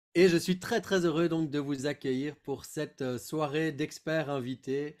Et je suis très très heureux donc de vous accueillir pour cette soirée d'experts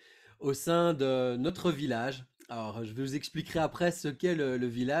invités au sein de notre village. Alors, je vous expliquerai après ce qu'est le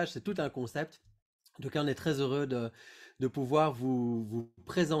village, c'est tout un concept. En tout cas, on est très heureux de pouvoir vous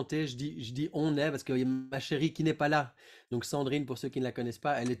présenter. Je dis on est parce qu'il y a ma chérie qui n'est pas là. Donc Sandrine, pour ceux qui ne la connaissent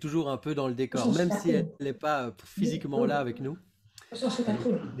pas, elle est toujours un peu dans le décor, même si elle n'est pas physiquement là avec nous.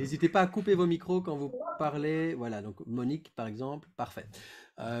 Donc, n'hésitez pas à couper vos micros quand vous parlez. Voilà, donc Monique, par exemple, parfait.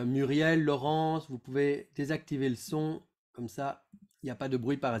 Muriel, Laurence, vous pouvez désactiver le son, comme ça, il n'y a pas de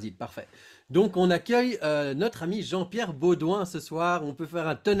bruit parasite, parfait. Donc, on accueille notre ami Jean-Pierre Beaudouin ce soir. On peut faire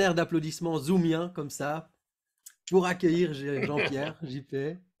un tonnerre d'applaudissements zoomien, comme ça, pour accueillir Jean-Pierre, JP.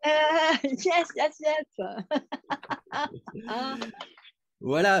 Yes, yes, yes. Ah,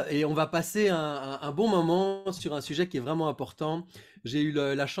 Voilà, et on va passer un bon moment sur un sujet qui est vraiment important. J'ai eu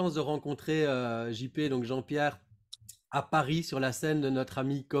la chance de rencontrer JP, donc Jean-Pierre, à Paris sur la scène de notre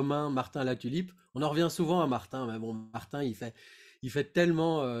ami commun Martin Latulipe. On en revient souvent à Martin, mais bon, Martin, il fait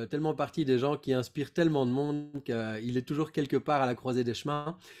tellement, tellement partie des gens qui inspirent tellement de monde qu'il est toujours quelque part à la croisée des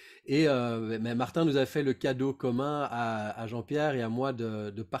chemins. Et mais Martin nous a fait le cadeau commun à Jean-Pierre et à moi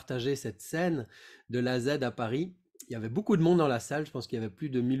de partager cette scène de la Z à Paris. Il y avait beaucoup de monde dans la salle, je pense qu'il y avait plus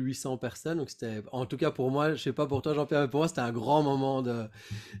de 1800 personnes, donc c'était, en tout cas pour moi, je sais pas pour toi Jean-Pierre, mais pour moi c'était un grand moment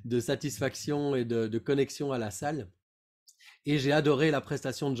de satisfaction et de connexion à la salle. Et j'ai adoré la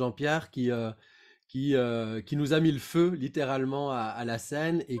prestation de Jean-Pierre qui nous a mis le feu littéralement à la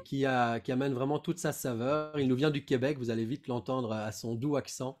scène et qui amène vraiment toute sa saveur. Il nous vient du Québec, vous allez vite l'entendre à son doux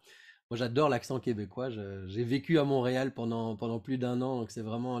accent. Moi j'adore l'accent québécois, j'ai vécu à Montréal pendant plus d'un an, donc c'est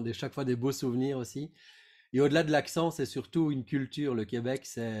vraiment chaque fois des beaux souvenirs aussi. Et au-delà de l'accent, c'est surtout une culture. Le Québec,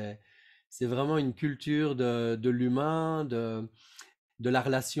 c'est vraiment une culture de l'humain, de la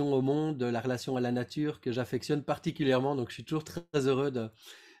relation au monde, de la relation à la nature que j'affectionne particulièrement. Donc, je suis toujours très heureux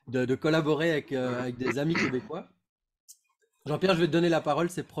de collaborer avec des amis québécois. Jean-Pierre, je vais te donner la parole,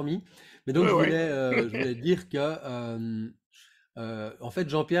 c'est promis. Mais donc, Oui, oui. je voulais dire que, en fait,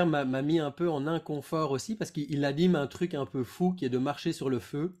 Jean-Pierre m'a mis un peu en inconfort aussi parce qu'il anime un truc un peu fou qui est de marcher sur le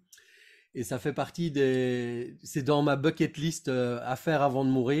feu. Et ça fait partie des... C'est dans ma bucket list à faire avant de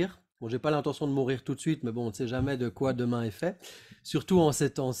mourir. Bon, j'ai pas l'intention de mourir tout de suite, mais bon, on ne sait jamais de quoi demain est fait, surtout en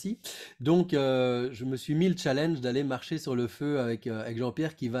ces temps-ci. Donc, je me suis mis le challenge d'aller marcher sur le feu avec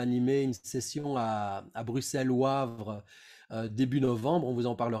Jean-Pierre qui va animer une session à Bruxelles ou Havre début novembre. On vous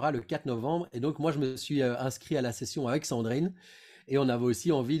en parlera le 4 novembre. Et donc, moi, je me suis inscrit à la session avec Sandrine. Et on avait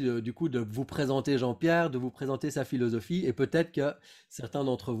aussi envie du coup de vous présenter Jean-Pierre, de vous présenter sa philosophie, et peut-être que certains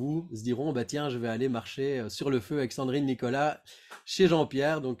d'entre vous se diront, bah tiens, je vais aller marcher sur le feu avec Sandrine, Nicolas, chez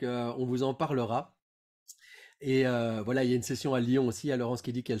Jean-Pierre, donc on vous en parlera. Et voilà, il y a une session à Lyon aussi, il y a Laurence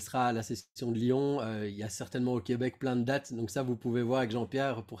qui dit qu'elle sera à la session de Lyon, il y a certainement au Québec plein de dates, donc ça vous pouvez voir avec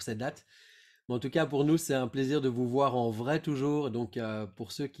Jean-Pierre pour ces dates. Mais en tout cas, pour nous, c'est un plaisir de vous voir en vrai toujours, donc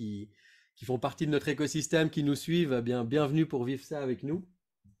pour ceux qui font partie de notre écosystème, qui nous suivent, eh bien, bienvenue pour vivre ça avec nous.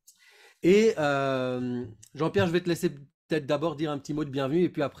 Et Jean-Pierre, je vais te laisser peut-être d'abord dire un petit mot de bienvenue et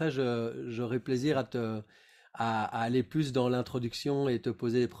puis après, j'aurai plaisir à aller plus dans l'introduction et te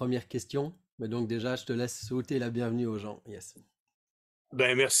poser les premières questions. Mais donc déjà, je te laisse souhaiter la bienvenue aux gens. Yes.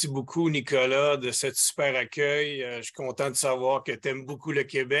 Ben, merci beaucoup, Nicolas, de cet super accueil. Je suis content de savoir que tu aimes beaucoup le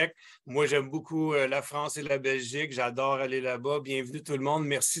Québec. Moi, j'aime beaucoup la France et la Belgique. J'adore aller là-bas. Bienvenue tout le monde.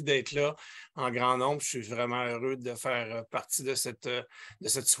 Merci d'être là en grand nombre. Je suis vraiment heureux de faire partie de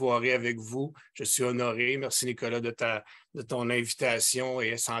cette soirée avec vous. Je suis honoré. Merci, Nicolas, de ton invitation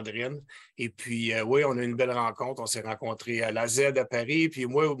et Sandrine. Et puis, oui, on a une belle rencontre. On s'est rencontrés à la Z à Paris. Puis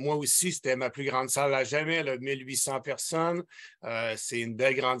moi aussi, c'était ma plus grande salle à jamais, là, 1800 personnes. C'est une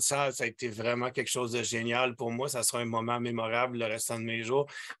belle grande salle. Ça a été vraiment quelque chose de génial pour moi. Ça sera un moment mémorable le restant de mes jours.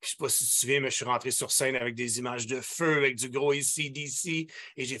 Puis, je ne sais pas si tu te souviens, mais je suis rentré sur scène avec des images de feu, avec du gros AC/DC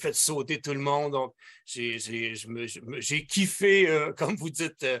et j'ai fait sauter tout le monde. Donc, j'ai kiffé, comme vous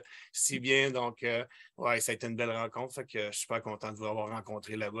dites si bien. Donc, ouais, ça a été une belle rencontre. Fait que je suis super content de vous avoir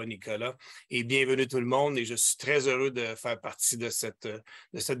rencontré là-bas, Nicolas. Et bienvenue tout le monde. Et je suis très heureux de faire partie de cette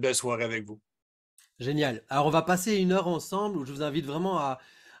belle soirée avec vous. Génial. Alors, on va passer une heure ensemble où je vous invite vraiment à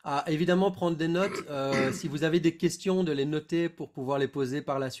évidemment prendre des notes. Si vous avez des questions, de les noter pour pouvoir les poser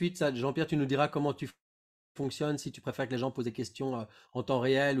par la suite. Ça, Jean-Pierre, tu nous diras comment tu fonctionnes, si tu préfères que les gens posent des questions en temps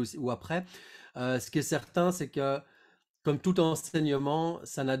réel ou après. Ce qui est certain, c'est que comme tout enseignement,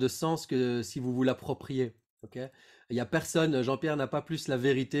 ça n'a de sens que si vous vous l'appropriez. Ok. Il n'y a personne, Jean-Pierre n'a pas plus la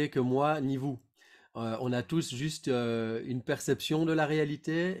vérité que moi ni vous. On a tous juste une perception de la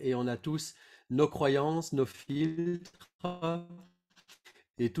réalité et on a tous nos croyances, nos filtres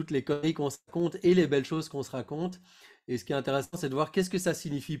et toutes les conneries qu'on se raconte et les belles choses qu'on se raconte. Et ce qui est intéressant, c'est de voir qu'est-ce que ça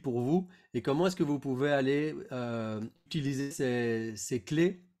signifie pour vous et comment est-ce que vous pouvez aller utiliser ces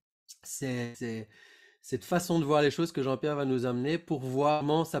clés, cette façon de voir les choses que Jean-Pierre va nous amener pour voir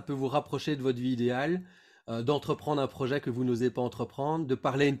comment ça peut vous rapprocher de votre vie idéale, d'entreprendre un projet que vous n'osez pas entreprendre, de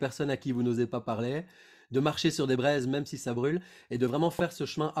parler à une personne à qui vous n'osez pas parler, de marcher sur des braises même si ça brûle, et de vraiment faire ce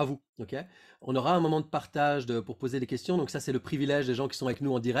chemin à vous. Okay, on aura un moment de partage pour poser des questions, donc ça c'est le privilège des gens qui sont avec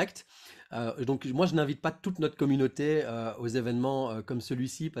nous en direct. Donc moi je n'invite pas toute notre communauté aux événements comme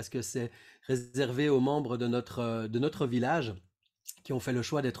celui-ci parce que c'est réservé aux membres de notre village qui ont fait le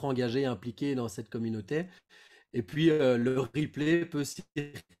choix d'être engagés et impliqués dans cette communauté. Et puis le replay peut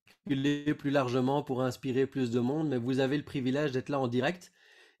circuler plus largement pour inspirer plus de monde, mais vous avez le privilège d'être là en direct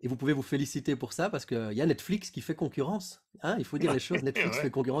et vous pouvez vous féliciter pour ça parce qu'il y a Netflix qui fait concurrence. Hein, il faut dire les choses, Netflix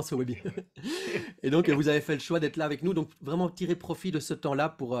fait concurrence au web. Et donc vous avez fait le choix d'être là avec nous, donc vraiment tirer profit de ce temps-là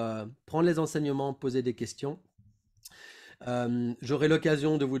pour prendre les enseignements, poser des questions. J'aurai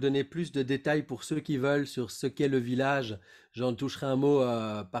l'occasion de vous donner plus de détails pour ceux qui veulent sur ce qu'est le village. J'en toucherai un mot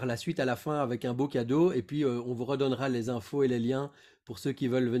par la suite à la fin avec un beau cadeau et puis on vous redonnera les infos et les liens pour ceux qui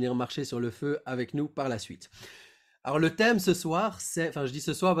veulent venir marcher sur le feu avec nous par la suite. Alors le thème ce soir, je dis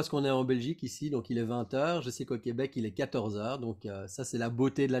ce soir parce qu'on est en Belgique ici, donc il est 20h, je sais qu'au Québec il est 14h, donc ça c'est la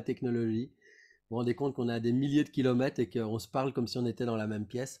beauté de la technologie. Vous vous rendez compte qu'on est à des milliers de kilomètres et qu'on se parle comme si on était dans la même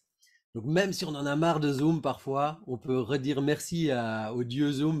pièce. Donc même si on en a marre de Zoom parfois, on peut redire merci au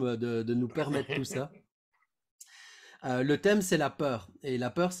dieu Zoom de nous permettre tout ça. Le thème c'est la peur, et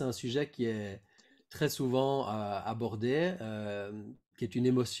la peur c'est un sujet qui est très souvent abordé, qui est une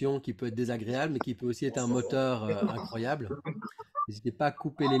émotion qui peut être désagréable, mais qui peut aussi être un moteur incroyable. N'hésitez pas à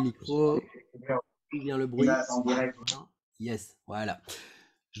couper les micros. D'où vient le bruit? Yes, voilà.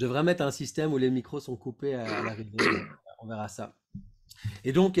 Je devrais mettre un système où les micros sont coupés à l'arrivée. On verra ça.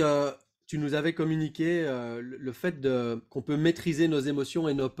 Et donc, tu nous avais communiqué le fait qu'on peut maîtriser nos émotions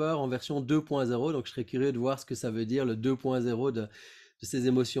et nos peurs en version 2.0. Donc, je serais curieux de voir ce que ça veut dire, le 2.0 de ces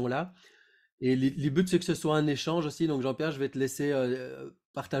émotions-là. Et le but, c'est que ce soit un échange aussi. Donc, Jean-Pierre, je vais te laisser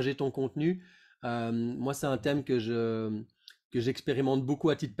partager ton contenu. Moi, c'est un thème que j'expérimente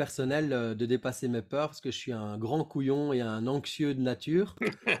beaucoup à titre personnel, de dépasser mes peurs, parce que je suis un grand couillon et un anxieux de nature.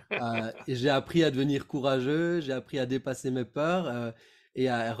 Et j'ai appris à devenir courageux, j'ai appris à dépasser mes peurs et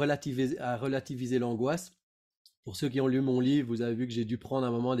à relativiser l'angoisse. Pour ceux qui ont lu mon livre, vous avez vu que j'ai dû prendre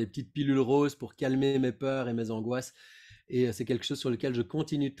un moment des petites pilules roses pour calmer mes peurs et mes angoisses. Et c'est quelque chose sur lequel je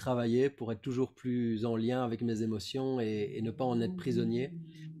continue de travailler pour être toujours plus en lien avec mes émotions et ne pas en être prisonnier.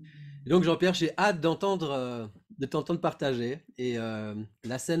 Et donc Jean-Pierre, j'ai hâte de t'entendre partager. Et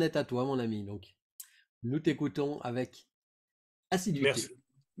la scène est à toi, mon ami. Donc nous t'écoutons avec assiduité.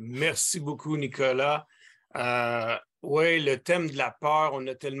 Merci beaucoup, Nicolas. Oui, le thème de la peur, on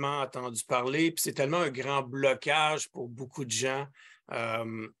a tellement entendu parler, puis c'est tellement un grand blocage pour beaucoup de gens.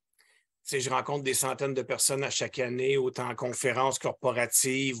 Je rencontre des centaines de personnes à chaque année, autant en conférences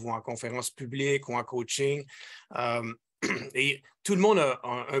corporatives ou en conférences publiques ou en coaching. Et tout le monde a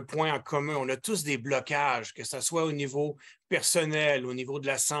un point en commun. On a tous des blocages, que ce soit au niveau personnel, au niveau de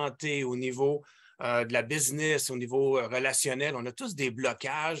la santé, au niveau de la business, au niveau relationnel. On a tous des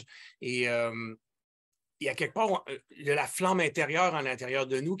blocages et il y a quelque part, il y a la flamme intérieure à l'intérieur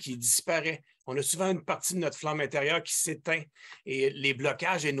de nous qui disparaît. On a souvent une partie de notre flamme intérieure qui s'éteint et les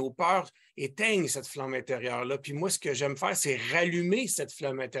blocages et nos peurs éteignent cette flamme intérieure-là. Puis moi, ce que j'aime faire, c'est rallumer cette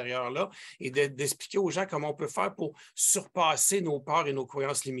flamme intérieure-là et d'expliquer aux gens comment on peut faire pour surpasser nos peurs et nos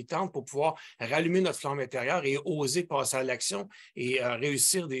croyances limitantes pour pouvoir rallumer notre flamme intérieure et oser passer à l'action et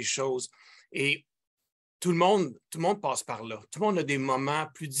réussir des choses. Et tout le monde passe par là. Tout le monde a des moments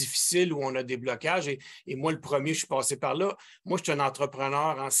plus difficiles où on a des blocages. Et moi, le premier, je suis passé par là. Moi, je suis un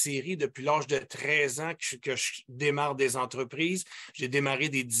entrepreneur en série depuis l'âge de 13 ans que je démarre des entreprises. J'ai démarré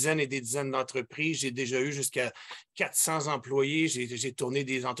des dizaines et des dizaines d'entreprises. J'ai déjà eu jusqu'à 400 employés. J'ai tourné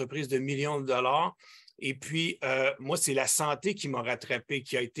des entreprises de millions de dollars. Et puis, moi, c'est la santé qui m'a rattrapé,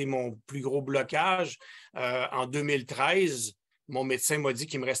 qui a été mon plus gros blocage. En 2013, mon médecin m'a dit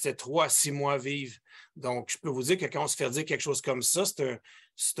qu'il me restait 3 à 6 mois à vivre. Donc, je peux vous dire que quand on se fait dire quelque chose comme ça,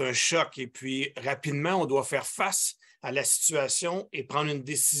 c'est un choc. Et puis, rapidement, on doit faire face à la situation et prendre une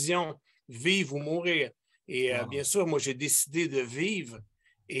décision, vivre ou mourir. Et bien sûr, moi, j'ai décidé de vivre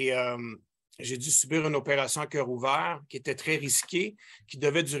et j'ai dû subir une opération à cœur ouvert qui était très risquée, qui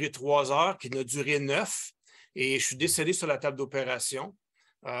devait durer 3 heures, qui n'a duré 9. Et je suis décédé sur la table d'opération.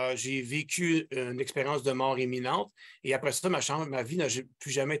 J'ai vécu une expérience de mort imminente et après ça, ma vie n'a plus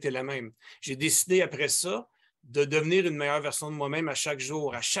jamais été la même. J'ai décidé après ça de devenir une meilleure version de moi-même à chaque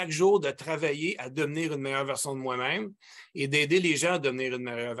jour de travailler à devenir une meilleure version de moi-même et d'aider les gens à devenir une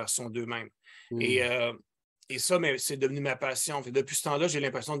meilleure version d'eux-mêmes. Et Et ça, mais c'est devenu ma passion. Depuis ce temps-là, j'ai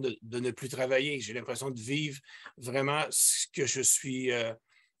l'impression de ne plus travailler. J'ai l'impression de vivre vraiment ce que je suis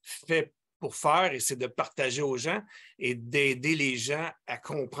fait pour faire, et c'est de partager aux gens et d'aider les gens à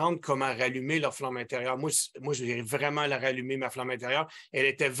comprendre comment rallumer leur flamme intérieure. Moi, j'ai vraiment rallumé ma flamme intérieure. Elle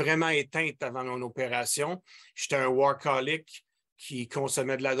était vraiment éteinte avant mon opération. J'étais un workaholic qui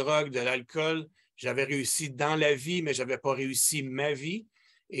consommait de la drogue, de l'alcool. J'avais réussi dans la vie, mais je n'avais pas réussi ma vie.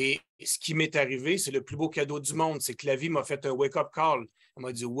 Et ce qui m'est arrivé, c'est le plus beau cadeau du monde, c'est que la vie m'a fait un wake-up call. Elle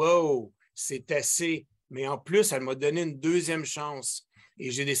m'a dit « Wow, c'est assez ». Mais en plus, elle m'a donné une deuxième chance. Et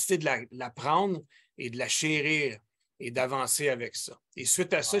j'ai décidé de la prendre et de la chérir et d'avancer avec ça. Et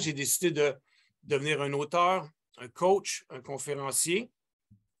suite à ça, j'ai décidé de devenir un auteur, un coach, un conférencier.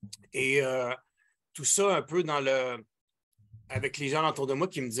 Et tout ça un peu avec les gens autour de moi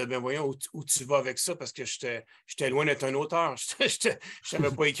qui me disaient, ben voyons, où tu vas avec ça, parce que j'étais loin d'être un auteur. Je ne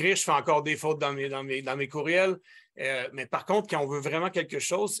savais pas écrire, je fais encore des fautes dans mes courriels. Mais par contre, quand on veut vraiment quelque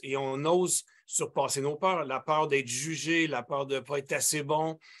chose et on ose surpasser nos peurs, la peur d'être jugé, la peur de ne pas être assez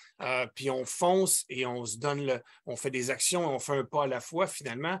bon, puis on fonce et on se donne on fait des actions, on fait un pas à la fois.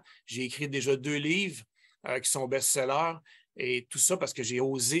 Finalement, j'ai écrit déjà 2 livres qui sont best-sellers. Et tout ça parce que j'ai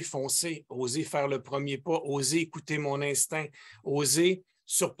osé foncer, osé faire le premier pas, osé écouter mon instinct, osé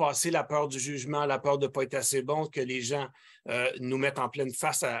surpasser la peur du jugement, la peur de ne pas être assez bon, que les gens nous mettent en pleine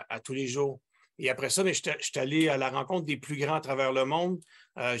face à tous les jours. Et après ça, je suis allé à la rencontre des plus grands à travers le monde.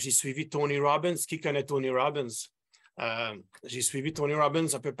 J'ai suivi Tony Robbins. Qui connaît Tony Robbins? J'ai suivi Tony Robbins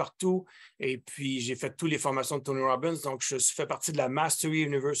un peu partout et puis j'ai fait toutes les formations de Tony Robbins. Donc, je fais partie de la Mastery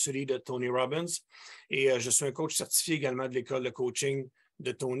University de Tony Robbins et je suis un coach certifié également de l'école de coaching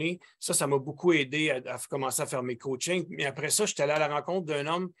de Tony. Ça m'a beaucoup aidé à commencer à faire mes coachings. Mais après ça, je suis allé à la rencontre d'un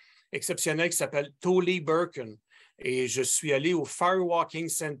homme exceptionnel qui s'appelle Tolly Burken et je suis allé au Firewalking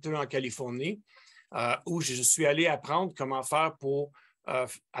Center en Californie où je suis allé apprendre comment faire pour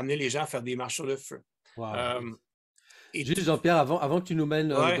amener les gens à faire des marches sur le feu. Wow. Juste Jean-Pierre, avant que tu nous mènes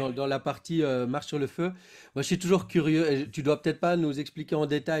dans la partie marche sur le feu, moi je suis toujours curieux, et tu dois peut-être pas nous expliquer en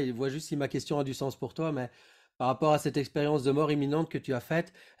détail, je vois juste si ma question a du sens pour toi, mais par rapport à cette expérience de mort imminente que tu as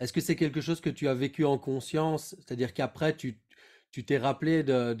faite, est-ce que c'est quelque chose que tu as vécu en conscience, c'est-à-dire qu'après tu t'es rappelé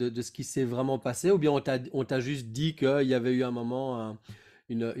de ce qui s'est vraiment passé, ou bien on t'a juste dit qu'il y avait eu un moment,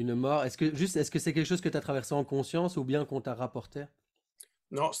 une mort, est-ce que c'est quelque chose que tu as traversé en conscience, ou bien qu'on t'a rapporté?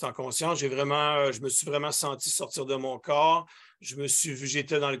 Non, c'est en conscience. Je me suis vraiment senti sortir de mon corps.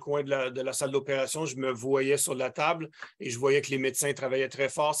 J'étais dans le coin de la salle d'opération. Je me voyais sur la table et je voyais que les médecins travaillaient très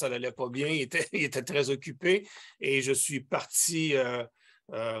fort. Ça n'allait pas bien. Ils étaient très occupés. Et je suis parti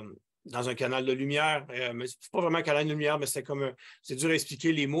dans un canal de lumière. Mais c'est pas vraiment un canal de lumière, mais c'est dur à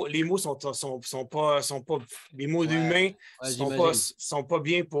expliquer. Les mots sont pas, les mots humains sont pas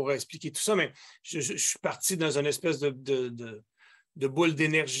bien pour expliquer tout ça. Mais je suis parti dans une espèce de boule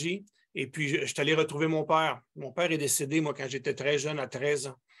d'énergie. Et puis, je suis allé retrouver mon père. Mon père est décédé, moi, quand j'étais très jeune, à 13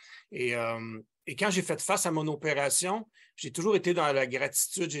 ans. Et quand j'ai fait face à mon opération, j'ai toujours été dans la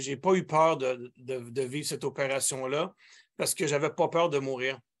gratitude. Je n'ai pas eu peur de vivre cette opération-là parce que je n'avais pas peur de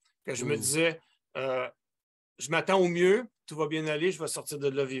mourir. Que je me disais, je m'attends au mieux, tout va bien aller, je vais sortir de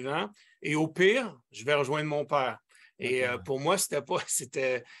là vivant. Et au pire, je vais rejoindre mon père. Et pour moi, c'était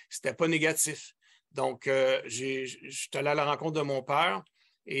pas négatif. Donc, je suis allé à la rencontre de mon père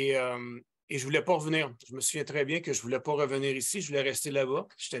et je ne voulais pas revenir. Je me souviens très bien que je ne voulais pas revenir ici, je voulais rester là-bas.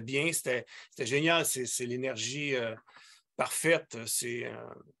 J'étais bien, c'était génial, c'est l'énergie parfaite, c'est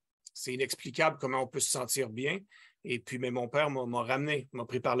inexplicable comment on peut se sentir bien. Et puis, mais mon père m'a ramené, m'a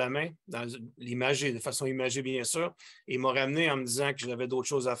pris par la main, de façon imagée, bien sûr, et il m'a ramené en me disant que j'avais d'autres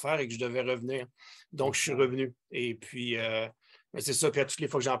choses à faire et que je devais revenir. Donc, je suis revenu. Et puis, mais c'est ça, puis à toutes les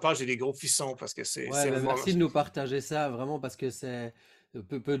fois que j'en parle, j'ai des gros frissons parce que c'est un moment. Merci de nous partager ça, vraiment, parce que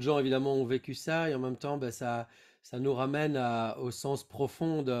peu de gens, évidemment, ont vécu ça, et en même temps, ça nous ramène au sens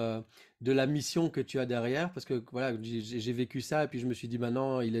profond de la mission que tu as derrière, parce que voilà, j'ai vécu ça, et puis je me suis dit,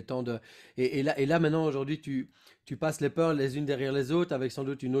 maintenant, il est temps de... Et là, maintenant, aujourd'hui, tu passes les peurs les unes derrière les autres, avec sans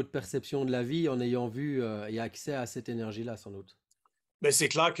doute une autre perception de la vie, en ayant vu et accès à cette énergie-là, sans doute. Bien, c'est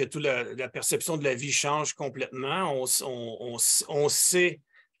clair que toute la perception de la vie change complètement. On sait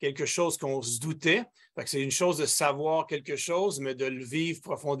quelque chose qu'on se doutait. C'est une chose de savoir quelque chose, mais de le vivre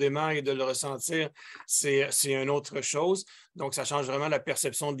profondément et de le ressentir, c'est une autre chose. Donc, ça change vraiment la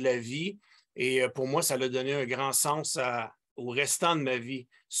perception de la vie. Et pour moi, ça a donné un grand sens au restant de ma vie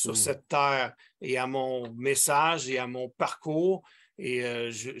sur cette terre et à mon message et à mon parcours. Et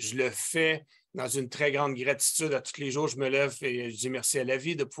je le fais dans une très grande gratitude. À tous les jours, je me lève et je dis merci à la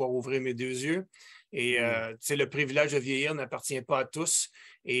vie de pouvoir ouvrir mes 2 yeux. Et le privilège de vieillir n'appartient pas à tous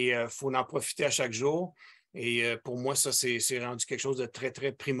et il faut en profiter à chaque jour. Et pour moi, ça, c'est rendu quelque chose de très,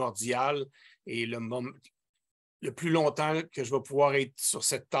 très primordial. Et le plus longtemps que je vais pouvoir être sur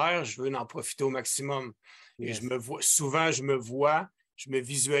cette terre, je veux en profiter au maximum. Et Yes. souvent, je me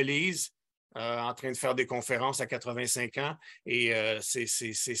visualise en train de faire des conférences à 85 ans et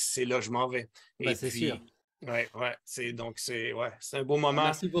c'est là que je m'en vais. Bah, Et c'est sûr. puis, c'est un beau Ah, moment.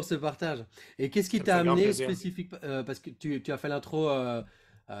 merci pour ce partage. Et qu'est-ce qui Ça me t'a fait grand amené plaisir. spécifique, parce que tu as fait l'intro,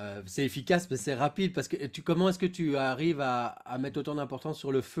 c'est efficace, mais c'est rapide, parce que comment est-ce que tu arrives à mettre autant d'importance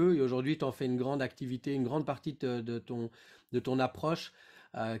sur le feu et aujourd'hui tu en fais une grande activité, une grande partie de ton approche.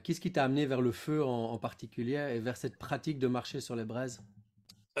 Qu'est-ce qui t'a amené vers le feu en particulier et vers cette pratique de marcher sur les braises?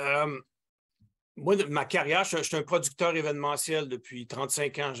 Euh, Moi, ma carrière, je suis un producteur événementiel depuis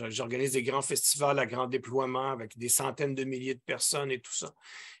 35 ans. J'organise des grands festivals à grand déploiement avec des centaines de milliers de personnes et tout ça.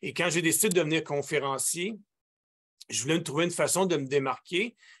 Et quand j'ai décidé de devenir conférencier, je voulais trouver une façon de me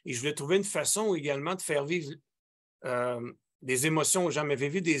démarquer et je voulais trouver une façon également de faire vivre des émotions aux gens, mais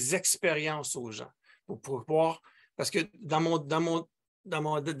vivre des expériences aux gens pour pouvoir. Parce que dans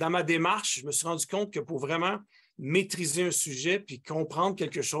ma démarche, je me suis rendu compte que pour vraiment maîtriser un sujet puis comprendre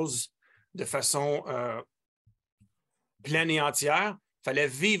quelque chose de façon pleine et entière, il fallait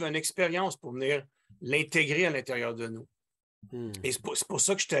vivre une expérience pour venir l'intégrer à l'intérieur de nous. Hmm. Et c'est pour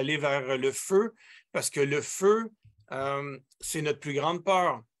ça que je suis allé vers le feu, parce que le feu, c'est notre plus grande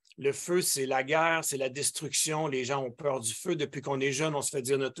peur. Le feu, c'est la guerre, c'est la destruction. Les gens ont peur du feu. Depuis qu'on est jeune, on se fait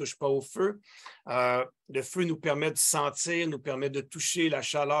dire ne touche pas au feu. Le feu nous permet de sentir, nous permet de toucher la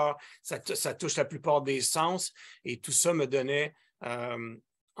chaleur. Ça touche la plupart des sens. Et tout ça me donnait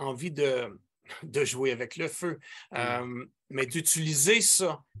envie de jouer avec le feu. Mais d'utiliser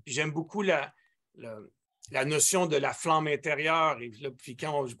ça. J'aime beaucoup la notion de la flamme intérieure. Et là, puis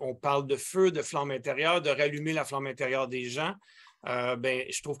quand on parle de feu, de flamme intérieure, de rallumer la flamme intérieure des gens,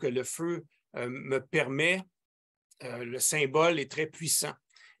 je trouve que le feu me permet, le symbole est très puissant.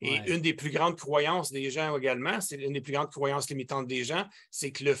 Et Ouais. une des plus grandes croyances des gens également, c'est une des plus grandes croyances limitantes des gens,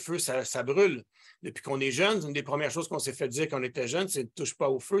 c'est que le feu, ça brûle. Depuis qu'on est jeune, une des premières choses qu'on s'est fait dire quand on était jeune, c'est ne touche pas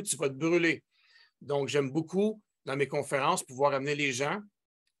au feu, tu vas te brûler. Donc, j'aime beaucoup, dans mes conférences, pouvoir amener les gens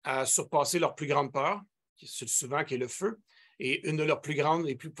à surpasser leur plus grande peur, souvent qui est le feu, et une de leurs plus grandes,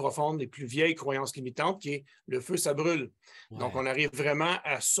 les plus profondes, les plus vieilles croyances limitantes, qui est le feu, ça brûle. Donc, Ouais. on arrive vraiment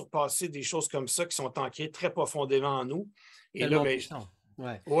à surpasser des choses comme ça qui sont ancrées très profondément en nous. Et là, Tellement puissant.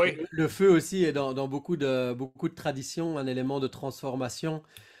 Ouais. Et oui, le feu aussi est dans beaucoup de traditions un élément de transformation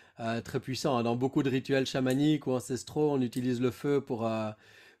très puissant, hein. Dans beaucoup de rituels chamaniques ou ancestraux, on utilise le feu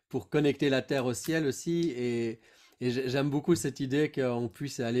pour connecter la terre au ciel aussi. Et j'aime beaucoup cette idée qu'on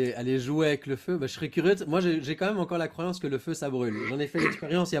puisse aller jouer avec le feu. Bah, je serais curieux. Moi, j'ai quand même encore la croyance que le feu, ça brûle. J'en ai fait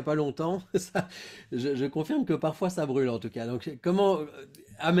l'expérience il n'y a pas longtemps. Je confirme que parfois ça brûle en tout cas. Donc,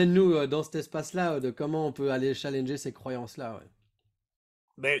 amène-nous dans cet espace-là de comment on peut aller challenger ces croyances-là. Ouais.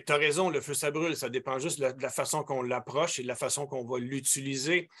 ben, tu as raison, le feu, ça brûle. Ça dépend juste de la façon qu'on l'approche et de la façon qu'on va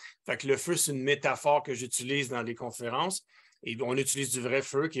l'utiliser. Fait que le feu, c'est une métaphore que j'utilise dans les conférences. Et on utilise du vrai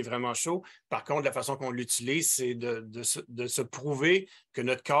feu qui est vraiment chaud. Par contre, la façon qu'on l'utilise, c'est de se prouver que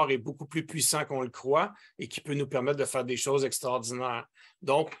notre corps est beaucoup plus puissant qu'on le croit et qui peut nous permettre de faire des choses extraordinaires.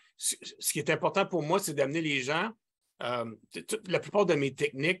 Donc, ce qui est important pour moi, c'est d'amener les gens. La plupart de mes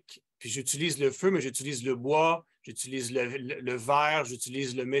techniques, puis j'utilise le feu, mais j'utilise le bois, j'utilise le verre,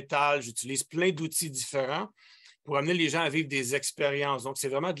 j'utilise le métal, j'utilise plein d'outils différents pour amener les gens à vivre des expériences. Donc, c'est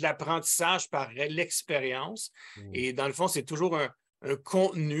vraiment de l'apprentissage par l'expérience. Mm. Et dans le fond, c'est toujours un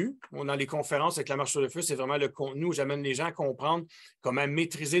contenu. Dans les conférences avec la marche sur le feu, c'est vraiment le contenu où j'amène les gens à comprendre comment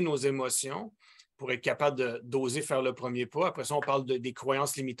maîtriser nos émotions pour être capable d'oser faire le premier pas. Après ça, on parle des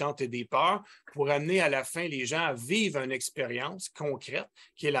croyances limitantes et des peurs pour amener à la fin les gens à vivre une expérience concrète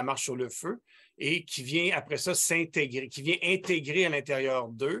qui est la marche sur le feu et qui vient après ça s'intégrer, qui vient intégrer à l'intérieur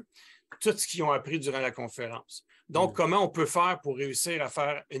d'eux tout ce qu'ils ont appris durant la conférence. Donc, Mm. comment on peut faire pour réussir à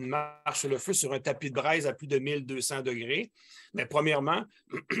faire une marche sur le feu sur un tapis de braise à plus de 1200 degrés? Mais premièrement,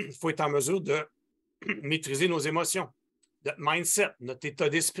 il faut être en mesure de maîtriser nos émotions, notre mindset, notre état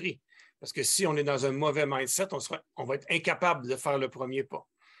d'esprit. Parce que si on est dans un mauvais mindset, on va être incapable de faire le premier pas.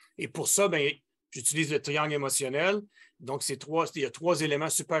 Et pour ça, j'utilise le triangle émotionnel. Donc, il y a 3 éléments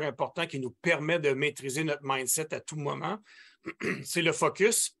super importants qui nous permettent de maîtriser notre mindset à tout moment. C'est le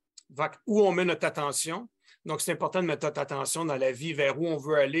focus, où on met notre attention. Donc, c'est important de mettre notre attention dans la vie vers où on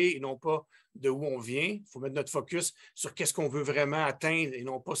veut aller et non pas de où on vient. Il faut mettre notre focus sur qu'est-ce qu'on veut vraiment atteindre et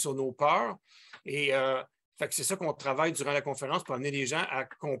non pas sur nos peurs. Et c'est ça qu'on travaille durant la conférence pour amener les gens à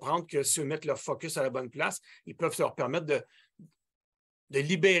comprendre que si ils mettent leur focus à la bonne place, ils peuvent leur permettre de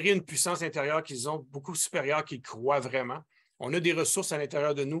libérer une puissance intérieure qu'ils ont beaucoup supérieure qu'ils croient vraiment. On a des ressources à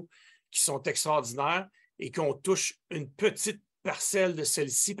l'intérieur de nous qui sont extraordinaires et qu'on touche une petite parcelle de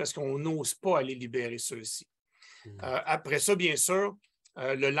celle-ci parce qu'on n'ose pas aller libérer ceux-ci. Après ça, bien sûr,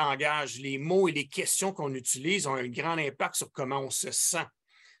 le langage, les mots et les questions qu'on utilise ont un grand impact sur comment on se sent.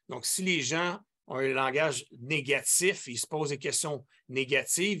 Donc, si les gens ont un langage négatif, ils se posent des questions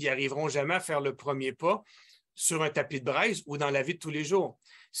négatives, ils n'arriveront jamais à faire le premier pas sur un tapis de braise ou dans la vie de tous les jours.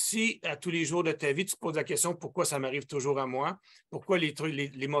 Si à tous les jours de ta vie, tu te poses la question pourquoi ça m'arrive toujours à moi, pourquoi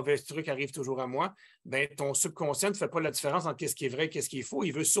les mauvais trucs arrivent toujours à moi, bien, ton subconscient ne fait pas la différence entre ce qui est vrai et ce qui est faux.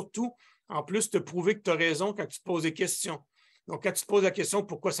 Il veut surtout, en plus, te prouver que tu as raison quand tu te poses des questions. Donc, quand tu te poses la question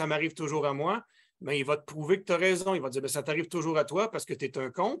pourquoi ça m'arrive toujours à moi, bien, il va te prouver que tu as raison. Il va te dire bien, ça t'arrive toujours à toi parce que tu es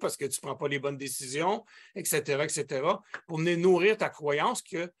un con, parce que tu ne prends pas les bonnes décisions, etc., pour venir nourrir ta croyance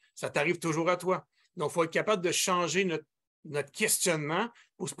que ça t'arrive toujours à toi. Donc, il faut être capable de changer notre questionnement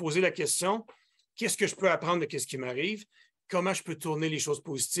pour se poser la question, qu'est-ce que je peux apprendre de ce qui m'arrive? Comment je peux tourner les choses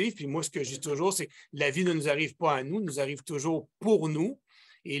positives? Puis moi, ce que je dis toujours, c'est que la vie ne nous arrive pas à nous, nous arrive toujours pour nous.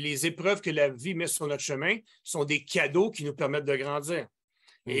 Et les épreuves que la vie met sur notre chemin sont des cadeaux qui nous permettent de grandir.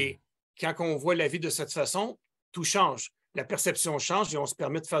 Et quand on voit la vie de cette façon, tout change. La perception change et on se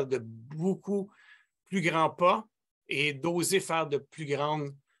permet de faire de beaucoup plus grands pas et d'oser faire de plus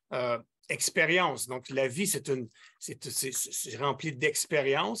grandes expériences. Donc, la vie, c'est rempli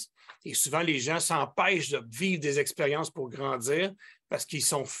d'expériences et souvent, les gens s'empêchent de vivre des expériences pour grandir parce qu'ils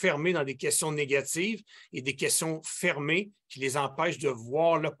sont fermés dans des questions négatives et des questions fermées qui les empêchent de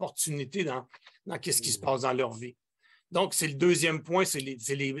voir l'opportunité dans ce qui se passe dans leur vie. Donc, c'est le deuxième point, c'est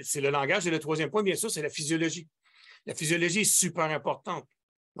le langage. Et le troisième point, bien sûr, c'est la physiologie. La physiologie est super importante.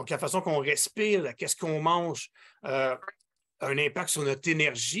 Donc, la façon qu'on respire, qu'est-ce qu'on mange, a un impact sur notre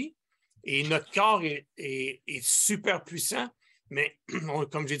énergie. Et notre corps est super puissant, mais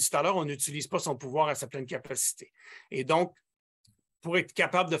comme j'ai dit tout à l'heure, on n'utilise pas son pouvoir à sa pleine capacité. Et donc, pour être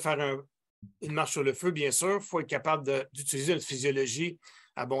capable de faire une marche sur le feu, bien sûr, il faut être capable d'utiliser notre physiologie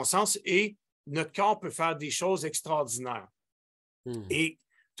à bon sens et notre corps peut faire des choses extraordinaires. Et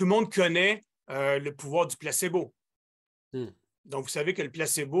tout le monde connaît le pouvoir du placebo. Donc, vous savez que le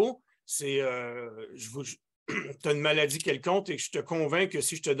placebo, c'est, tu as une maladie quelconque et que je te convainc que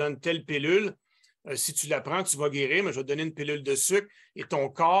si je te donne telle pilule, si tu la prends, tu vas guérir, mais je vais te donner une pilule de sucre et ton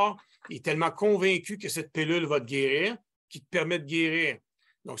corps est tellement convaincu que cette pilule va te guérir qu'il te permet de guérir.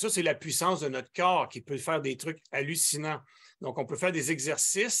 Donc, ça, c'est la puissance de notre corps qui peut faire des trucs hallucinants. Donc, on peut faire des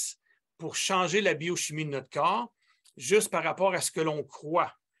exercices pour changer la biochimie de notre corps juste par rapport à ce que l'on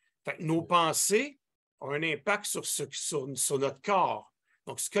croit. Fait que nos pensées ont un impact sur notre corps.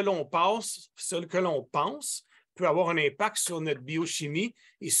 Donc, ce que l'on pense peut avoir un impact sur notre biochimie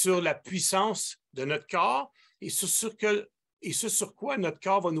et sur la puissance de notre corps et ce sur quoi notre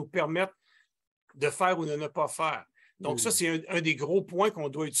corps va nous permettre de faire ou de ne pas faire. Donc, ça, c'est un des gros points qu'on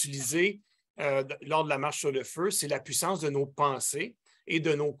doit utiliser lors de la marche sur le feu, c'est la puissance de nos pensées et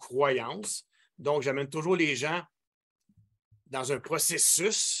de nos croyances. Donc, j'amène toujours les gens dans un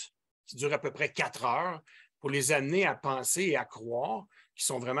processus qui dure à peu près 4 heures pour les amener à penser et à croire qu'ils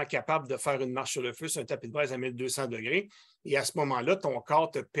sont vraiment capables de faire une marche sur le feu sur un tapis de braise à 1200 degrés. Et à ce moment-là, ton corps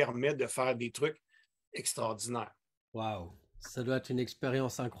te permet de faire des trucs extraordinaires. Waouh, ça doit être une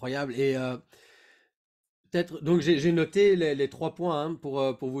expérience incroyable. Et peut-être, donc j'ai noté les 3 points hein,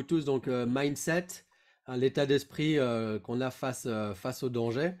 pour vous tous. Donc, mindset, hein, l'état d'esprit qu'on a face au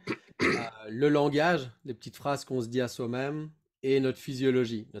danger, le langage, les petites phrases qu'on se dit à soi-même, et notre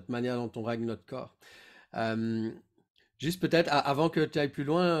physiologie, notre manière dont on règle notre corps. Juste peut-être, avant que tu ailles plus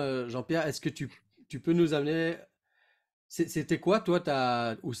loin, Jean-Pierre, est-ce que tu peux nous amener... C'était quoi, toi,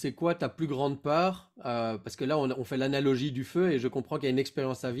 c'est quoi ta plus grande peur? Parce que là, on fait l'analogie du feu et je comprends qu'il y a une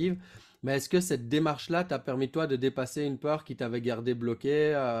expérience à vivre. Mais est-ce que cette démarche-là t'a permis, toi, de dépasser une peur qui t'avait gardé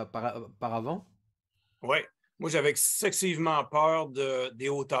bloqué par avant? Oui. Moi, j'avais excessivement peur des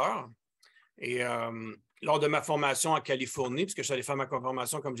hauteurs. Et lors de ma formation en Californie, puisque je suis allé faire ma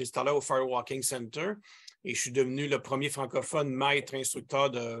formation, comme j'ai dit tout à l'heure, au Firewalking Center, et je suis devenu le premier francophone maître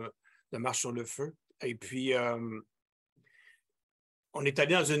instructeur de marche sur le feu. Et puis, on est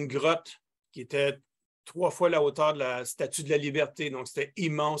allé dans une grotte qui était 3 fois la hauteur de la Statue de la Liberté. Donc, c'était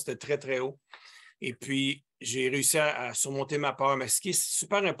immense, c'était très, très haut. Et puis, j'ai réussi à surmonter ma peur. Mais ce qui est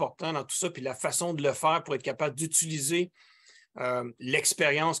super important dans tout ça, puis la façon de le faire pour être capable d'utiliser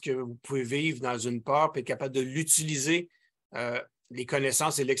l'expérience que vous pouvez vivre dans une peur, puis être capable de l'utiliser, les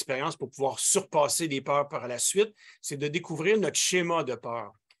connaissances et l'expérience pour pouvoir surpasser les peurs par la suite, c'est de découvrir notre schéma de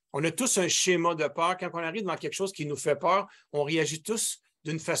peur. On a tous un schéma de peur. Quand on arrive dans quelque chose qui nous fait peur, on réagit tous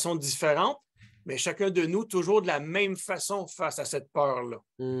d'une façon différente, mais chacun de nous toujours de la même façon face à cette peur-là.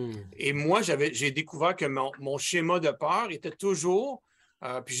 Et moi, j'ai découvert que mon schéma de peur était toujours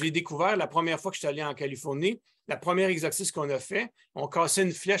Puis je l'ai découvert la première fois que je suis allé en Californie. Le premier exercice qu'on a fait, on cassait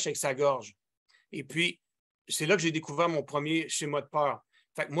une flèche avec sa gorge. Et puis, c'est là que j'ai découvert mon premier schéma de peur.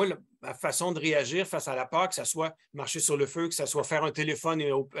 Fait que moi, ma façon de réagir face à la peur, que ce soit marcher sur le feu, que ce soit faire un téléphone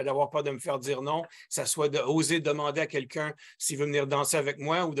et d'avoir peur de me faire dire non, que ce soit d'oser demander à quelqu'un s'il veut venir danser avec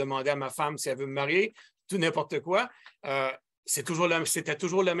moi ou demander à ma femme si elle veut me marier, tout n'importe quoi, c'était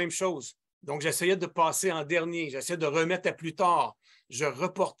toujours la même chose. Donc, j'essayais de passer en dernier, j'essayais de remettre à plus tard. Je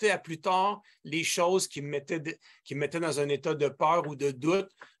reportais à plus tard les choses qui me mettaient dans un état de peur ou de doute.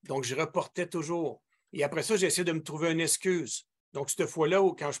 Donc, je reportais toujours. Et après ça, j'ai essayé de me trouver une excuse. Donc, cette fois-là,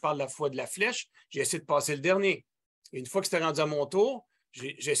 quand je parle de la fois de la flèche, j'ai essayé de passer le dernier. Et une fois que c'était rendu à mon tour,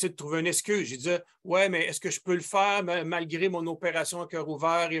 j'ai essayé de trouver une excuse. J'ai dit, ouais, mais est-ce que je peux le faire malgré mon opération à cœur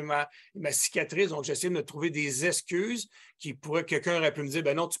ouvert et ma cicatrice? Donc, j'ai essayé de me trouver des excuses quelqu'un aurait pu me dire,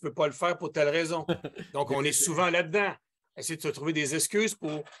 ben non, tu ne peux pas le faire pour telle raison. Donc, on est souvent là-dedans. Essayer de se trouver des excuses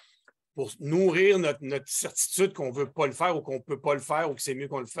pour nourrir notre certitude qu'on ne veut pas le faire ou qu'on ne peut pas le faire ou que c'est mieux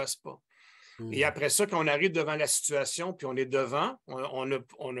qu'on ne le fasse pas. Et après ça, quand on arrive devant la situation, puis on est devant, on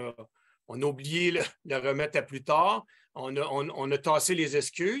a oublié le remettre à plus tard, on a tassé les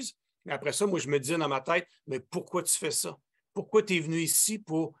excuses. Mais après ça, moi, je me disais dans ma tête, mais pourquoi tu fais ça? Pourquoi tu es venu ici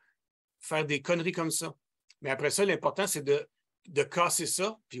pour faire des conneries comme ça? Mais après ça, l'important, c'est de casser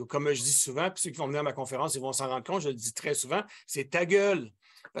ça. Puis comme je dis souvent, puis ceux qui vont venir à ma conférence, ils vont s'en rendre compte, je le dis très souvent, c'est ta gueule.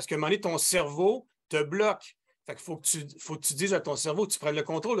 Parce qu'à un moment donné, ton cerveau te bloque. Fait qu'il faut que tu dises à ton cerveau, tu prennes le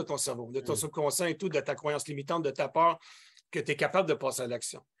contrôle de ton cerveau, de ton subconscient et tout, de ta croyance limitante, de ta peur, que tu es capable de passer à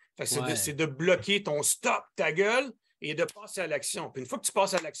l'action. C'est de bloquer ton stop, ta gueule, et de passer à l'action. Puis une fois que tu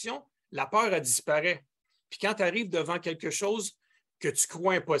passes à l'action, la peur, elle disparaît. Puis quand tu arrives devant quelque chose que tu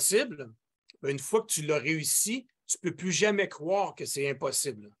crois impossible, bien, une fois que tu l'as réussi, tu ne peux plus jamais croire que c'est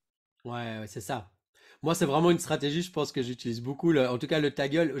impossible. Ouais, c'est ça. Moi, c'est vraiment une stratégie, je pense que j'utilise beaucoup. En tout cas, le ta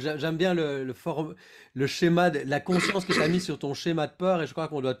gueule. J'aime bien le schéma, la conscience que tu as mis sur ton schéma de peur. Et je crois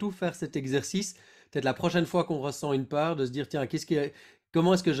qu'on doit tout faire cet exercice. Peut-être la prochaine fois qu'on ressent une peur, de se dire, tiens,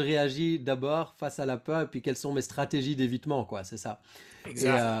 comment est-ce que je réagis d'abord face à la peur et puis quelles sont mes stratégies d'évitement, quoi. C'est ça.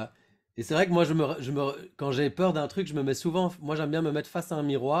 Exact. Et c'est vrai que moi, quand j'ai peur d'un truc, je me mets souvent, moi, j'aime bien me mettre face à un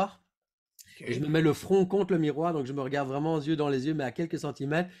miroir. Et je me mets le front contre le miroir, donc je me regarde vraiment aux yeux dans les yeux, mais à quelques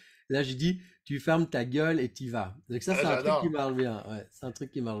centimètres. Là, je dis, tu fermes ta gueule et t'y vas. Donc ça, c'est un truc qui marche bien. Ouais, c'est un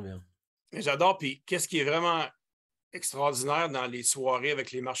truc qui marche bien. J'adore. Puis, qu'est-ce qui est vraiment extraordinaire dans les soirées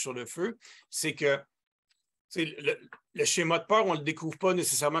avec les marches sur le feu, c'est que le schéma de peur, on ne le découvre pas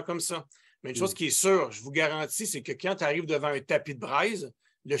nécessairement comme ça. Mais une chose qui est sûre, je vous garantis, c'est que quand tu arrives devant un tapis de braise,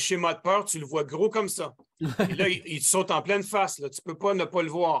 le schéma de peur, tu le vois gros comme ça. Et là, il te saute en pleine face. Là. Tu ne peux pas ne pas le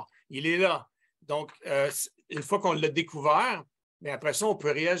voir. Il est là. Donc, une fois qu'on l'a découvert, mais après ça, on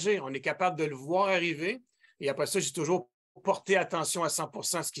peut réagir. On est capable de le voir arriver. Et après ça, j'ai toujours porté attention à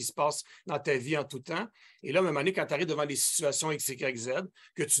 100% à ce qui se passe dans ta vie en tout temps. Et là, à un moment donné, quand tu arrives devant des situations X, Y, Z,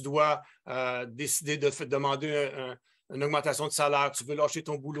 que tu dois décider de demander une augmentation de salaire, tu veux lâcher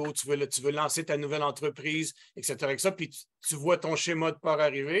ton boulot, tu veux lancer ta nouvelle entreprise, etc. Puis tu vois ton schéma de peur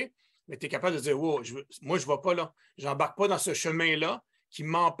arriver, mais tu es capable de dire, wow, moi, je ne vais pas là. Je n'embarque pas dans ce chemin-là qui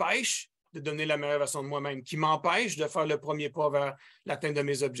m'empêche de donner la meilleure version de moi-même, qui m'empêche de faire le premier pas vers l'atteinte de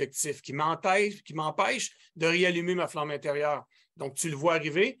mes objectifs, qui m'empêche de réallumer ma flamme intérieure. Donc, tu le vois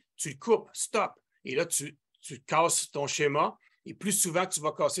arriver, tu le coupes, stop. Et là, tu casses ton schéma. Et plus souvent que tu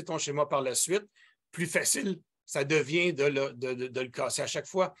vas casser ton schéma par la suite, plus facile ça devient de le casser à chaque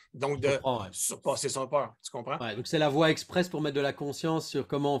fois. Donc, surpasser son peur. Tu comprends? Ouais, donc, c'est la voie express pour mettre de la conscience sur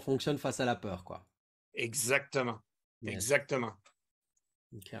comment on fonctionne face à la peur, quoi. Exactement. Yes. Exactement.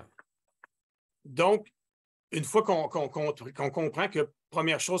 Okay. Donc, une fois qu'on comprend que la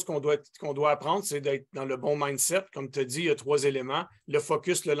première chose qu'on doit apprendre, c'est d'être dans le bon mindset. Comme tu as dit, il y a 3 éléments, le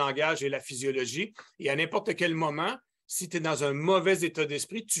focus, le langage et la physiologie. Et à n'importe quel moment, si tu es dans un mauvais état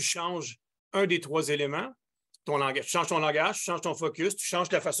d'esprit, tu changes un des 3 éléments, ton langage. Tu changes ton langage, tu changes ton focus, tu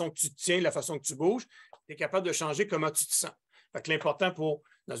changes la façon que tu te tiens, la façon que tu bouges. Tu es capable de changer comment tu te sens. Fait que l'important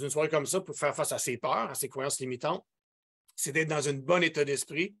dans une soirée comme ça, pour faire face à ses peurs, à ses croyances limitantes, c'est d'être dans un bon état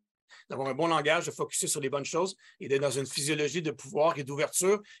d'esprit, d'avoir un bon langage, de focusser sur les bonnes choses et d'être dans une physiologie de pouvoir et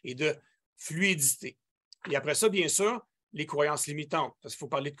d'ouverture et de fluidité. Et après ça, bien sûr, les croyances limitantes. Parce qu'il faut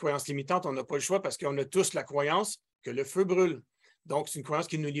parler de croyances limitantes, on n'a pas le choix parce qu'on a tous la croyance que le feu brûle. Donc, c'est une croyance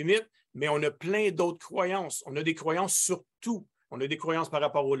qui nous limite, mais on a plein d'autres croyances. On a des croyances sur tout. On a des croyances par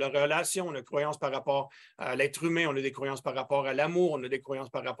rapport aux relations, on a des croyances par rapport à l'être humain, on a des croyances par rapport à l'amour, on a des croyances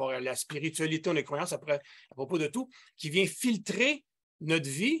par rapport à la spiritualité, on a des croyances à propos de tout, qui vient filtrer notre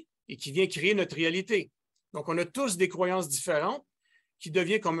vie et qui vient créer notre réalité. Donc, on a tous des croyances différentes qui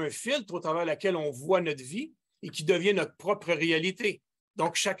deviennent comme un filtre au travers lequel on voit notre vie et qui devient notre propre réalité.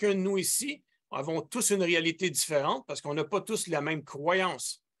 Donc, chacun de nous ici avons tous une réalité différente parce qu'on n'a pas tous la même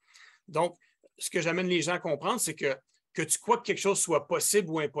croyance. Donc, ce que j'amène les gens à comprendre, c'est que tu crois que quelque chose soit possible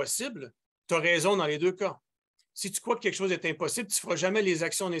ou impossible, tu as raison dans les deux cas. Si tu crois que quelque chose est impossible, tu ne feras jamais les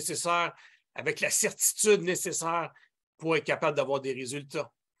actions nécessaires avec la certitude nécessaire pour être capable d'avoir des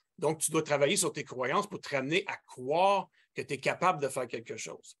résultats. Donc, tu dois travailler sur tes croyances pour te ramener à croire que tu es capable de faire quelque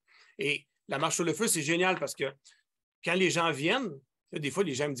chose. Et la marche sur le feu, c'est génial parce que quand les gens viennent, là, des fois,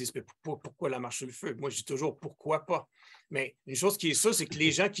 les gens me disent « Pourquoi la marche sur le feu? » Moi, je dis toujours « Pourquoi pas? » Mais une chose qui est sûre, c'est que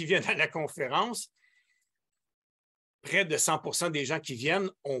les gens qui viennent à la conférence, près de 100% des gens qui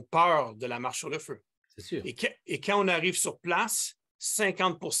viennent ont peur de la marche sur le feu. C'est sûr. Et quand on arrive sur place,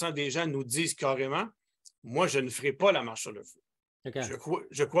 50% des gens nous disent carrément « Moi, je ne ferai pas la marche sur le feu. » Okay.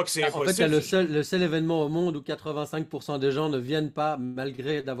 Je crois que c'est impossible. En fait, il y a le seul événement au monde où 85% des gens ne viennent pas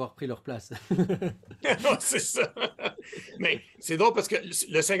malgré d'avoir pris leur place. C'est ça. Mais c'est drôle parce que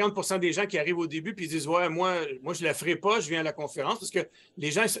le 50% des gens qui arrivent au début puis ils disent « Ouais, moi je ne la ferai pas, je viens à la conférence. » Parce que les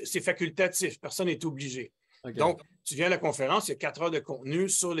gens, c'est facultatif, personne n'est obligé. Okay. Donc, tu viens à la conférence, il y a 4 heures de contenu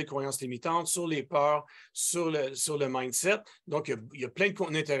sur les croyances limitantes, sur les peurs, sur le mindset. Donc, il y a plein de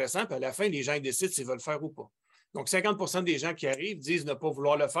contenus intéressants. Puis à la fin, les gens ils décident s'ils veulent le faire ou pas. Donc, 50% des gens qui arrivent disent ne pas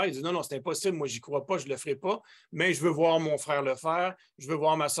vouloir le faire. Ils disent non, c'est impossible, moi, j'y crois pas, je ne le ferai pas, mais je veux voir mon frère le faire, je veux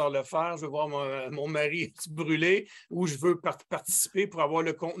voir ma soeur le faire, je veux voir mon mari se brûler ou je veux participer pour avoir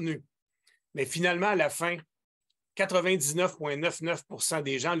le contenu. Mais finalement, à la fin, 99,99%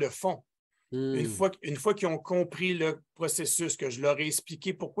 des gens le font. Une fois qu'ils ont compris le processus, que je leur ai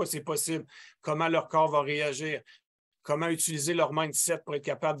expliqué pourquoi c'est possible, comment leur corps va réagir, comment utiliser leur mindset pour être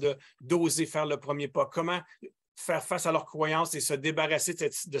capable d'oser faire le premier pas, comment faire face à leurs croyances et se débarrasser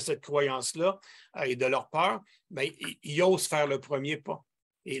de cette croyance-là et de leur peur, bien, ils osent faire le premier pas.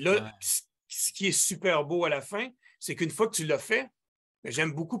 Et là, ce qui est super beau à la fin, c'est qu'une fois que tu l'as fait,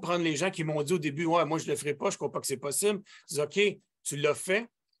 j'aime beaucoup prendre les gens qui m'ont dit au début, « Ouais, moi, je ne le ferai pas, je ne crois pas que c'est possible. » Je dis, « OK, tu l'as fait,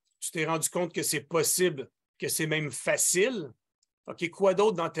 tu t'es rendu compte que c'est possible, que c'est même facile. OK, quoi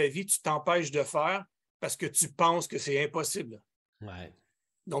d'autre dans ta vie tu t'empêches de faire parce que tu penses que c'est impossible? » Ouais.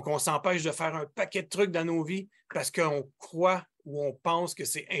 Donc, on s'empêche de faire un paquet de trucs dans nos vies parce qu'on croit ou on pense que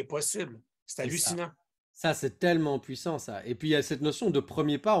c'est impossible. C'est hallucinant. Ça, c'est tellement puissant, ça. Et puis, il y a cette notion de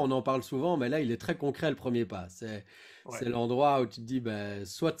premier pas, on en parle souvent, mais là, il est très concret, le premier pas. C'est l'endroit où tu te dis, ben,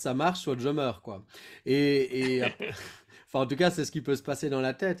 soit ça marche, soit je meurs, quoi. Et enfin, en tout cas, c'est ce qui peut se passer dans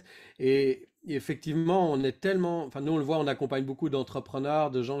la tête. Et effectivement, on est tellement... Enfin, nous, on le voit, on accompagne beaucoup d'entrepreneurs,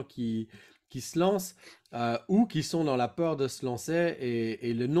 de gens qui se lancent ou qui sont dans la peur de se lancer.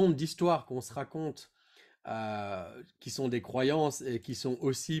 Et le nombre d'histoires qu'on se raconte, qui sont des croyances et qui sont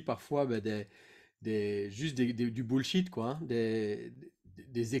aussi parfois juste du bullshit, quoi, hein,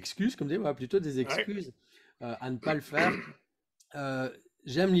 des excuses, comme plutôt des excuses à ne pas le faire.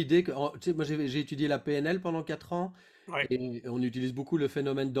 J'aime l'idée que, tu sais, moi j'ai étudié la PNL pendant 4 ans et on utilise beaucoup le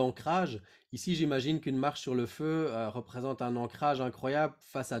phénomène d'ancrage. Ici, j'imagine qu'une marche sur le feu représente un ancrage incroyable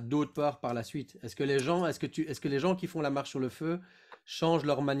face à d'autres peurs par la suite. Est-ce que les gens qui font la marche sur le feu changent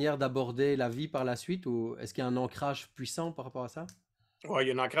leur manière d'aborder la vie par la suite ou est-ce qu'il y a un ancrage puissant par rapport à ça? Oui, il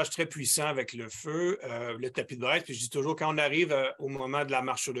y a un ancrage très puissant avec le feu, le tapis de braise. Puis je dis toujours, quand on arrive au moment de la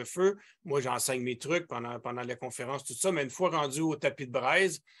marche sur le feu, moi, j'enseigne mes trucs pendant la conférence, tout ça, mais une fois rendu au tapis de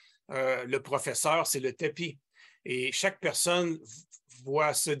braise, le professeur, c'est le tapis. Et chaque personne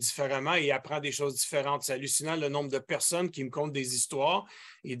voit ça différemment et apprend des choses différentes. C'est hallucinant le nombre de personnes qui me content des histoires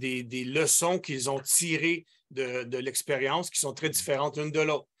et des leçons qu'ils ont tirées de l'expérience qui sont très différentes l'une de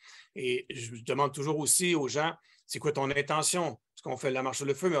l'autre. Et je demande toujours aussi aux gens, c'est quoi ton intention? Parce qu'on fait la marche sur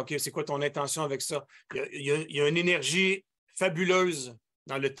le feu, mais OK, c'est quoi ton intention avec ça? Il y a une énergie fabuleuse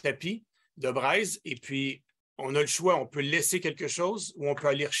dans le tapis de braise et puis on a le choix, on peut laisser quelque chose ou on peut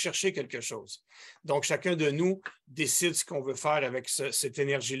aller rechercher quelque chose. Donc, chacun de nous décide ce qu'on veut faire avec cette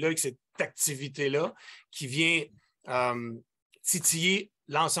énergie-là, avec cette activité-là qui vient titiller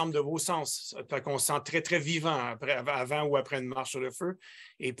l'ensemble de vos sens. Fait qu'on se sent très, très vivant avant ou après une marche sur le feu.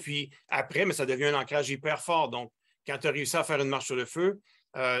 Et puis après, mais ça devient un ancrage hyper fort. Donc, quand tu as réussi à faire une marche sur le feu,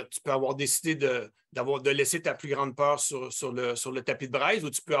 tu peux avoir décidé de laisser ta plus grande peur sur le tapis de braise ou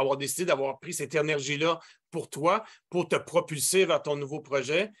tu peux avoir décidé d'avoir pris cette énergie-là pour toi, pour te propulser vers ton nouveau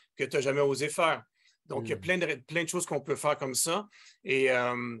projet que tu n'as jamais osé faire. Donc, il y a plein de choses qu'on peut faire comme ça. Et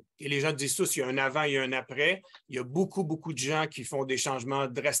les gens disent tous, il y a un avant et un après. Il y a beaucoup, beaucoup de gens qui font des changements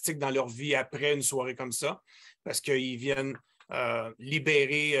drastiques dans leur vie après une soirée comme ça parce qu'ils viennent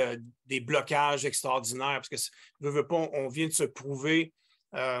libérer des blocages extraordinaires. Parce que, veux pas, on vient de se prouver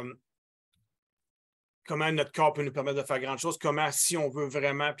comment notre corps peut nous permettre de faire grandes choses, comment, si on veut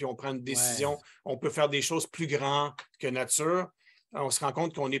vraiment, puis on prend une décision, on peut faire des choses plus grandes que nature. on se rend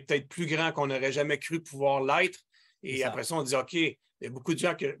compte qu'on est peut-être plus grand qu'on n'aurait jamais cru pouvoir l'être. Et après ça, on dit, OK, il y a beaucoup de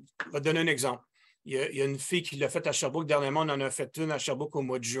gens qui... Je vais te donner un exemple. Il y a une fille qui l'a fait à Sherbrooke. Dernièrement, on en a fait une à Sherbrooke au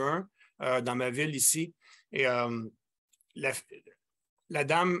mois de juin, dans ma ville ici. Et la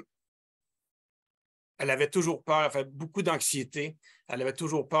dame, elle avait toujours peur, elle avait beaucoup d'anxiété. Elle avait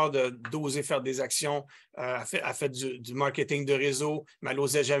toujours peur d'oser faire des actions. Elle fait du marketing de réseau, mais elle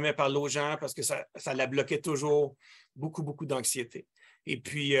n'osait jamais parler aux gens parce que ça la bloquait toujours. Beaucoup, beaucoup d'anxiété. Et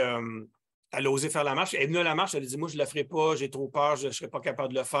puis, elle a osé faire la marche. Elle est venue à la marche, elle a dit, moi, je ne la ferai pas, j'ai trop peur, je ne serai pas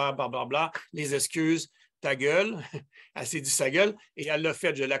capable de le faire, blablabla. Les excuses, ta gueule. Elle s'est dit sa gueule et elle l'a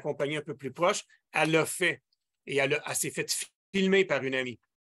fait. Je l'ai accompagnée un peu plus proche. Elle l'a fait. Et elle s'est fait filmer par une amie.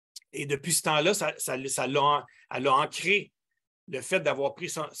 Et depuis ce temps-là, elle a ancré le fait d'avoir pris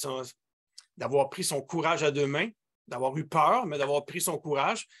son courage à deux mains, d'avoir eu peur, mais d'avoir pris son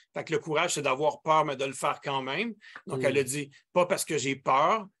courage. Fait que le courage, c'est d'avoir peur, mais de le faire quand même. Donc, elle a dit, pas parce que j'ai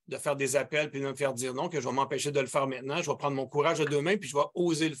peur de faire des appels puis de me faire dire non que je vais m'empêcher de le faire maintenant. Je vais prendre mon courage à deux mains puis je vais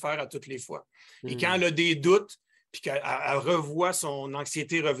oser le faire à toutes les fois. Et quand elle a des doutes puis qu'elle revoit son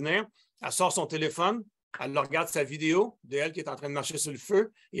anxiété revenir, elle sort son téléphone, elle regarde sa vidéo d'elle qui est en train de marcher sur le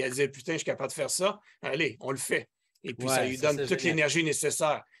feu et elle dit, putain, je suis capable de faire ça. Allez, on le fait. Et puis, ça lui donne toute l'énergie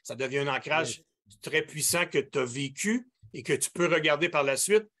nécessaire. Ça devient un ancrage très puissant que tu as vécu et que tu peux regarder par la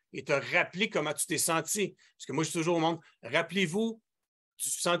suite et te rappeler comment tu t'es senti. Parce que moi, je suis toujours au monde, rappelez-vous du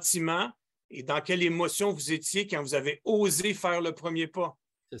sentiment et dans quelle émotion vous étiez quand vous avez osé faire le premier pas.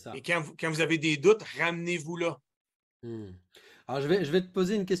 C'est ça. Et quand vous avez des doutes, ramenez-vous là. Alors, je vais te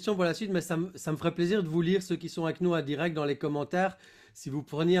poser une question pour la suite, mais ça me ferait plaisir de vous lire, ceux qui sont avec nous en direct dans les commentaires. Si vous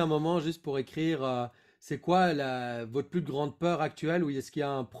preniez un moment juste pour écrire... c'est quoi votre plus grande peur actuelle, ou est-ce qu'il y a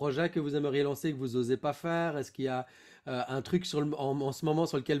un projet que vous aimeriez lancer que vous n'osez pas faire? Est-ce qu'il y a un truc en ce moment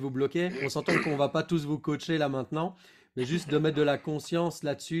sur lequel vous bloquez? On s'entend qu'on ne va pas tous vous coacher là maintenant, mais juste de mettre de la conscience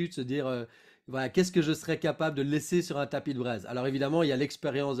là-dessus, de se dire voilà, qu'est-ce que je serais capable de laisser sur un tapis de braise? Alors évidemment, il y a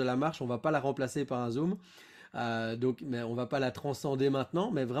l'expérience de la marche, on ne va pas la remplacer par un Zoom, mais on ne va pas la transcender maintenant,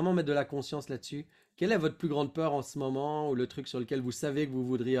 mais vraiment mettre de la conscience là-dessus. Quelle est votre plus grande peur en ce moment, ou le truc sur lequel vous savez que vous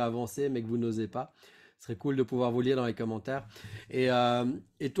voudriez avancer mais que vous n'osez pas? Ce serait cool de pouvoir vous lire dans les commentaires. Et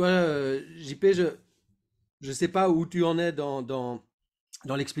toi, JP, je ne sais pas où tu en es dans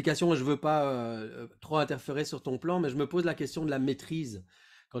l'explication. Je ne veux pas trop interférer sur ton plan, mais je me pose la question de la maîtrise.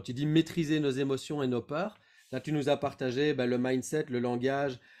 Quand tu dis maîtriser nos émotions et nos peurs, là, tu nous as partagé le mindset, le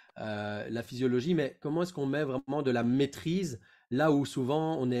langage, la physiologie, mais comment est-ce qu'on met vraiment de la maîtrise là où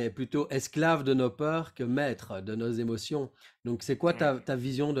souvent on est plutôt esclave de nos peurs que maître de nos émotions? Donc, c'est quoi ta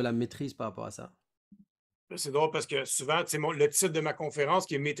vision de la maîtrise par rapport à ça? C'est drôle parce que souvent, le titre de ma conférence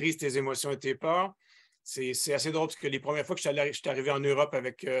qui est « Maîtrise tes émotions et tes peurs », c'est assez drôle parce que les premières fois que je suis arrivé en Europe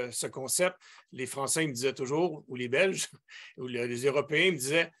avec ce concept, les Français me disaient toujours, ou les Belges, ou les Européens me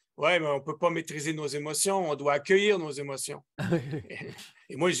disaient « Ouais, mais on ne peut pas maîtriser nos émotions, on doit accueillir nos émotions. »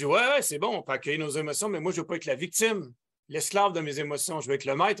 Et moi, je dis « Ouais, c'est bon, on peut accueillir nos émotions, mais moi, je ne veux pas être la victime, l'esclave de mes émotions, je veux être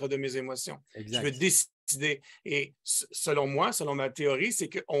le maître de mes émotions. Exact. Je veux décider. » Et selon moi, selon ma théorie, c'est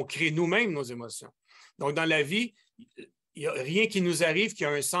qu'on crée nous-mêmes nos émotions. Donc, dans la vie, il n'y a rien qui nous arrive qui a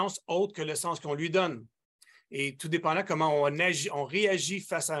un sens autre que le sens qu'on lui donne. Et tout dépendant comment on réagit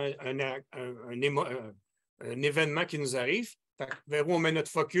face à un événement qui nous arrive, vers où on met notre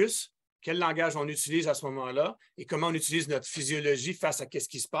focus, quel langage on utilise à ce moment-là et comment on utilise notre physiologie face à ce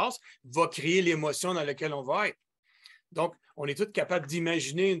qui se passe, va créer l'émotion dans laquelle on va être. Donc, on est tous capables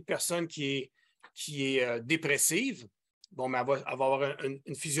d'imaginer une personne qui est dépressive. Bon, mais elle va avoir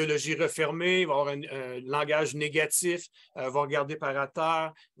une physiologie refermée, elle va avoir un langage négatif, elle va regarder par à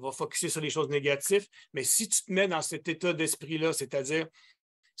terre, elle va focusser sur les choses négatives. Mais si tu te mets dans cet état d'esprit-là, c'est-à-dire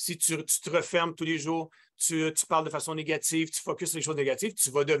si tu te refermes tous les jours, tu parles de façon négative, tu focuses sur les choses négatives,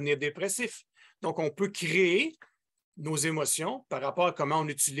 tu vas devenir dépressif. Donc, on peut créer nos émotions par rapport à comment on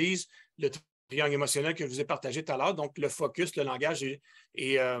utilise le triangle émotionnel que je vous ai partagé tout à l'heure, donc le focus, le langage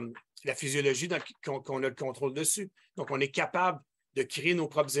et la physiologie qu'on a le contrôle dessus. Donc, on est capable de créer nos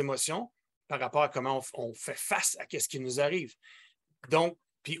propres émotions par rapport à comment on fait face à ce qui nous arrive. Donc,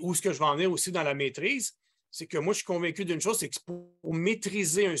 puis où est-ce que je vais en venir aussi dans la maîtrise, c'est que moi, je suis convaincu d'une chose, c'est que pour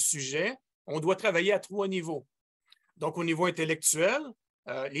maîtriser un sujet, on doit travailler à 3 niveaux. Donc, au niveau intellectuel,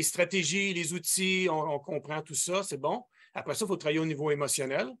 les stratégies, les outils, on comprend tout ça, c'est bon. Après ça, il faut travailler au niveau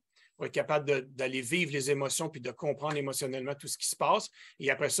émotionnel. Pour être capable d'aller vivre les émotions puis de comprendre émotionnellement tout ce qui se passe.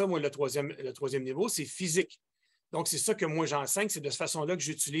 Et après ça, moi, le troisième niveau, c'est physique. Donc, c'est ça que moi, j'enseigne. C'est de cette façon-là que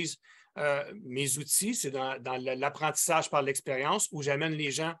j'utilise mes outils. C'est dans l'apprentissage par l'expérience où j'amène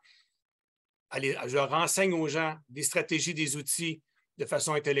les gens, je renseigne aux gens des stratégies, des outils de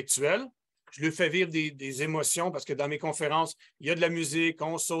façon intellectuelle. je lui fais vivre des émotions parce que dans mes conférences, il y a de la musique,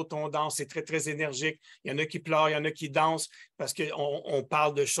 on saute, on danse, c'est très, très énergique. Il y en a qui pleurent, il y en a qui dansent parce qu'on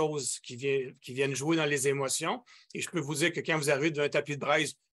parle de choses qui viennent jouer dans les émotions. Et je peux vous dire que quand vous arrivez devant un tapis de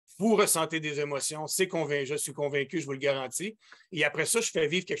braise, vous ressentez des émotions, je suis convaincu, je vous le garantis. Et après ça, je fais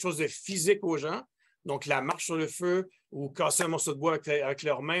vivre quelque chose de physique aux gens. Donc, la marche sur le feu ou casser un morceau de bois avec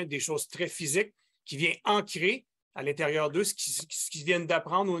leurs mains, des choses très physiques qui viennent ancrer à l'intérieur d'eux ce qu'ils viennent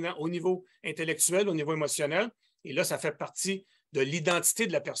d'apprendre au niveau intellectuel, au niveau émotionnel. Et là, ça fait partie de l'identité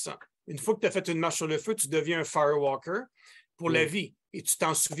de la personne. Une fois que tu as fait une marche sur le feu, tu deviens un firewalker pour la vie et tu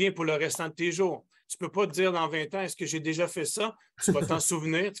t'en souviens pour le restant de tes jours. Tu ne peux pas te dire dans 20 ans, est-ce que j'ai déjà fait ça? Tu vas t'en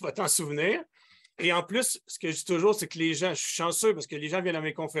souvenir, tu vas t'en souvenir. Et en plus, ce que je dis toujours, c'est que les gens, je suis chanceux parce que les gens viennent à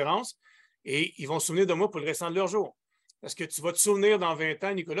mes conférences et ils vont se souvenir de moi pour le restant de leur jour. Parce que tu vas te souvenir dans 20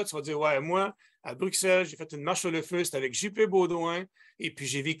 ans, Nicolas, tu vas dire, ouais, moi, à Bruxelles, j'ai fait une marche sur le feu, c'était avec Jean-Pierre Beaudouin, et puis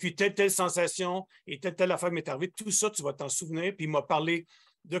j'ai vécu telle sensation, et telle affaire m'est arrivée. Tout ça, tu vas t'en souvenir, puis il m'a parlé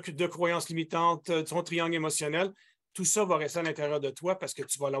de croyances limitantes, de son triangle émotionnel. Tout ça va rester à l'intérieur de toi parce que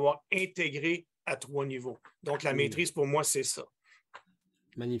tu vas l'avoir intégré à 3 niveaux. Donc, la maîtrise, pour moi, c'est ça.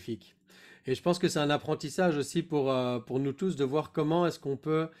 Magnifique. Et je pense que c'est un apprentissage aussi pour nous tous de voir comment est-ce qu'on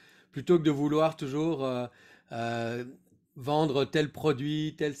peut, plutôt que de vouloir toujours vendre tel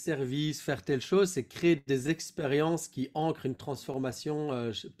produit, tel service, faire telle chose, c'est créer des expériences qui ancrent une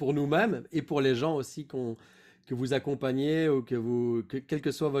transformation pour nous-mêmes et pour les gens aussi que vous accompagnez ou quel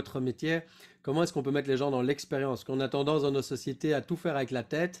que soit votre métier. Comment est-ce qu'on peut mettre les gens dans l'expérience? Qu'on a tendance dans nos sociétés à tout faire avec la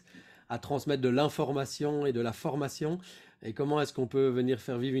tête, à transmettre de l'information et de la formation. Et comment est-ce qu'on peut venir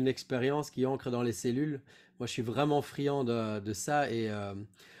faire vivre une expérience qui ancre dans les cellules? Moi, je suis vraiment friand de ça. Et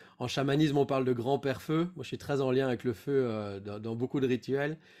en chamanisme, on parle de grand-père feu. Moi, je suis très en lien avec le feu dans beaucoup de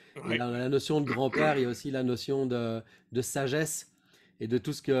rituels. Et Ouais. dans la notion de grand-père, il y a aussi la notion de sagesse et de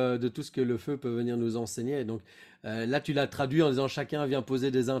tout ce que le feu peut venir nous enseigner. Et donc là, tu l'as traduit en disant chacun vient poser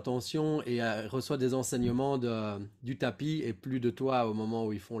des intentions et reçoit des enseignements du tapis et plus de toi au moment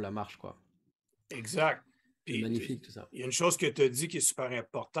où ils font la marche, quoi. Exact. C'est Puis, magnifique tout ça. il y a une chose que tu as dit qui est super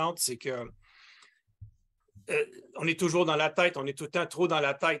importante, c'est que on est toujours dans la tête, on est tout le temps trop dans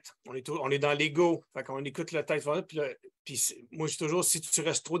la tête. On est dans l'ego. Fait qu'on écoute la tête. Puis moi, je dis toujours, si tu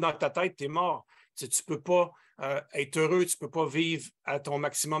restes trop dans ta tête, tu es mort. Tu ne peux pas être heureux, tu ne peux pas vivre à ton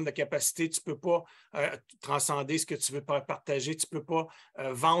maximum de capacité, tu ne peux pas transcender ce que tu veux partager, tu ne peux pas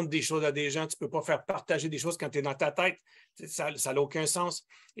vendre des choses à des gens, tu ne peux pas faire partager des choses quand tu es dans ta tête. Ça n'a aucun sens.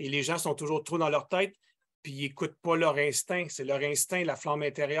 Et les gens sont toujours trop dans leur tête, puis ils n'écoutent pas leur instinct. C'est leur instinct, la flamme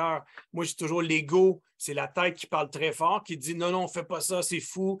intérieure. Moi, j'ai toujours l'ego, c'est la tête qui parle très fort, qui dit non, fais pas ça, c'est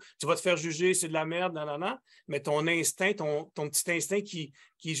fou, tu vas te faire juger, c'est de la merde, non. Mais ton instinct, ton petit instinct qui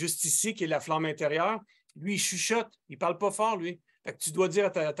est juste ici, qui est la flamme intérieure, lui, il chuchote, il ne parle pas fort, lui. Fait que tu dois dire à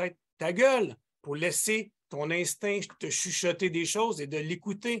ta tête, ta gueule, pour laisser ton instinct te chuchoter des choses et de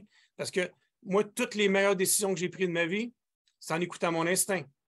l'écouter. Parce que moi, toutes les meilleures décisions que j'ai prises de ma vie, c'est en écoutant mon instinct.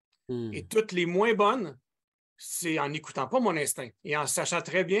 Et toutes les moins bonnes, c'est en n'écoutant pas mon instinct et en sachant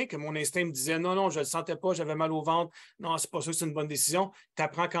très bien que mon instinct me disait non, je ne le sentais pas, j'avais mal au ventre, non, c'est pas sûr que c'est une bonne décision. Tu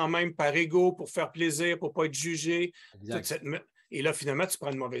apprends quand même par ego pour faire plaisir, pour ne pas être jugé. Et là, finalement, tu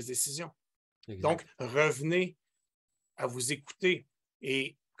prends une mauvaise décision. Exact. Donc, revenez à vous écouter.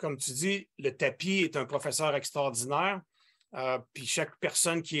 Et comme tu dis, le tapis est un professeur extraordinaire. Puis chaque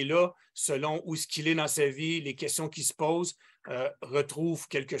personne qui est là, selon où ce qu'il est dans sa vie, les questions qu'il se pose, retrouve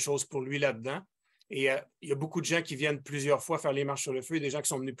quelque chose pour lui là-dedans. Et il y a beaucoup de gens qui viennent plusieurs fois faire les marches sur le feu, des gens qui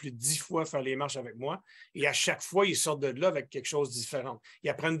sont venus plus de 10 fois faire les marches avec moi. Et à chaque fois, ils sortent de là avec quelque chose de différent. Ils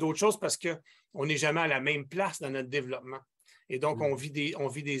apprennent d'autres choses parce qu'on n'est jamais à la même place dans notre développement. Et donc, on vit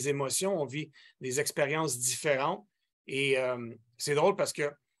des émotions, on vit des expériences différentes. Et c'est drôle parce que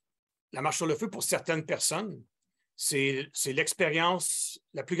la marche sur le feu, pour certaines personnes, c'est l'expérience,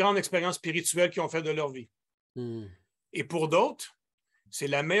 la plus grande expérience spirituelle qu'ils ont fait de leur vie. Et pour d'autres, c'est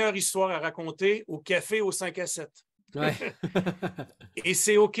la meilleure histoire à raconter au café au 5 à 7. Ouais. Et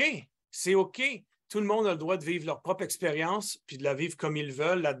c'est OK. C'est OK. Tout le monde a le droit de vivre leur propre expérience, puis de la vivre comme ils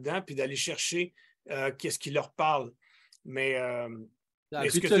veulent là-dedans, puis d'aller chercher qu'est-ce qui leur parle. Mais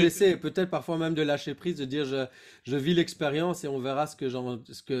puis de se laisser, peut-être parfois même de lâcher prise, de dire je vis l'expérience et on verra ce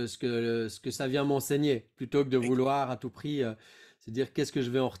que ça vient m'enseigner, plutôt que de vouloir à tout prix se dire qu'est-ce que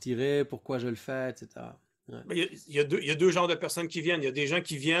je vais en retirer, pourquoi je le fais, etc. Ouais. Il y a deux genres de personnes qui viennent. Il y a des gens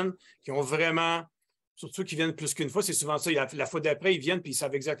qui viennent, qui ont vraiment, surtout ceux qui viennent plus qu'une fois, c'est souvent ça. La fois d'après, ils viennent, puis ils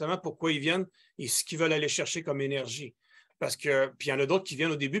savent exactement pourquoi ils viennent et ce qu'ils veulent aller chercher comme énergie. Puis il y en a d'autres qui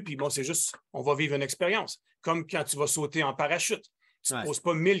viennent au début, puis bon, c'est juste, on va vivre une expérience. Comme quand tu vas sauter en parachute. Tu ne te Ouais. poses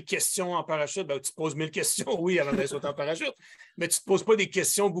pas 1000 questions en parachute. Ben, tu te poses 1000 questions, oui, avant d'aller sauter en parachute, mais tu ne te poses pas des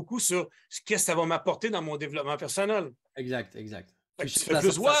questions beaucoup sur qu'est-ce que ça va m'apporter dans mon développement personnel. Exact, exact. Fait Tu que tu cherches fais la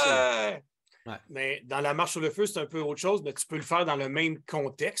plus, sensation. ouais! Ouais. Mais dans la marche sur le feu, c'est un peu autre chose, mais tu peux le faire dans le même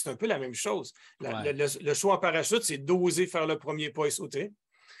contexte, un peu la même chose. Ouais. Le saut en parachute, c'est d'oser faire le premier pas et sauter.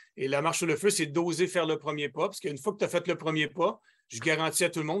 Et la marche sur le feu, c'est d'oser faire le premier pas, parce qu'une fois que tu as fait le premier pas, je garantis à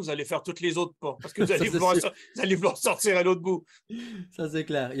tout le monde, vous allez faire tous les autres pas, parce que Ça, c'est sûr. vous allez vouloir sortir à l'autre bout. Ça, c'est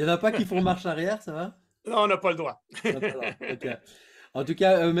clair. Il n'y en a pas qui font marche arrière, ça va? Non, on n'a pas le droit. On n'a pas le droit. Ok. En tout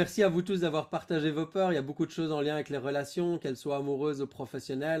cas, merci à vous tous d'avoir partagé vos peurs. Il y a beaucoup de choses en lien avec les relations, qu'elles soient amoureuses ou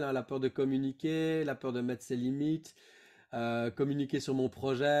professionnelles, hein, la peur de communiquer, la peur de mettre ses limites, communiquer sur mon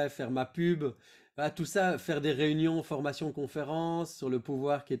projet, faire ma pub. Voilà, tout ça, faire des réunions, formations, conférences sur le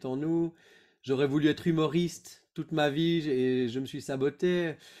pouvoir qui est en nous. J'aurais voulu être humoriste toute ma vie et je me suis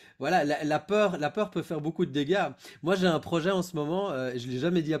saboté. Voilà, la peur peut faire beaucoup de dégâts. Moi, j'ai un projet en ce moment, je ne l'ai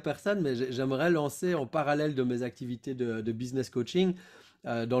jamais dit à personne, mais j'aimerais lancer en parallèle de mes activités de business coaching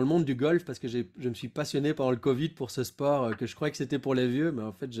dans le monde du golf parce que je me suis passionné pendant le Covid pour ce sport que je croyais que c'était pour les vieux, mais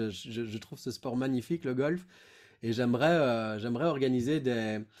en fait, je trouve ce sport magnifique, le golf. Et j'aimerais organiser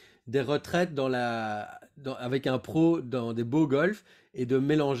des retraites avec un pro dans des beaux golfs et de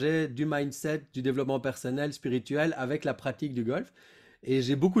mélanger du mindset, du développement personnel, spirituel avec la pratique du golf. Et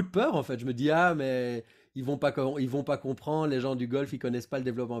j'ai beaucoup de peur en fait. Je me dis, ah, mais ils vont pas comprendre, les gens du golf, ils connaissent pas le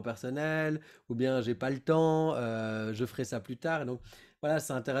développement personnel, ou bien j'ai pas le temps, je ferai ça plus tard. Et donc voilà,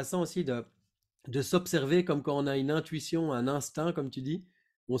 c'est intéressant aussi de s'observer comme quand on a une intuition, un instinct, comme tu dis.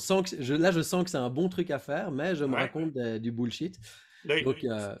 On sent là, je sens que c'est un bon truc à faire, mais je me Ouais. raconte du bullshit. Là, Donc,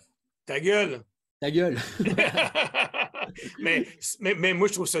 ta gueule. ta gueule. mais moi,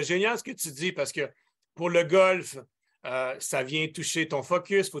 je trouve ça génial ce que tu dis parce que pour le golf, ça vient toucher ton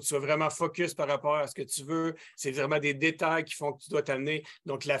focus. Il faut que tu sois vraiment focus par rapport à ce que tu veux. C'est vraiment des détails qui font que tu dois t'amener.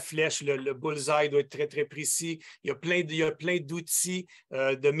 Donc, la flèche, le bullseye doit être très, très précis. Il y a plein d'outils,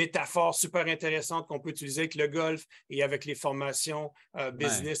 de métaphores super intéressantes qu'on peut utiliser avec le golf et avec les formations Ouais,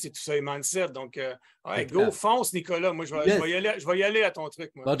 business et tout ça, et mindset. Donc, c'est ouais, go, clair. fonce, Nicolas. Moi, Yes. je vais y aller à ton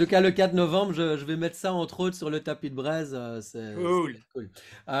truc, moi. Bon, en tout cas, le 4 novembre, je vais mettre ça entre autres sur le tapis de braise. Ça va Cool. être cool.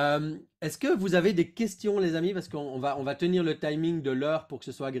 Est-ce que vous avez des questions, les amis? Parce on va tenir le timing de l'heure pour que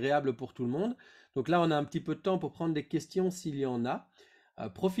ce soit agréable pour tout le monde. Donc là, on a un petit peu de temps pour prendre des questions s'il y en a.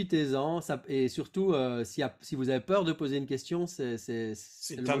 Profitez-en. Et surtout, si vous avez peur de poser une question, c'est C'est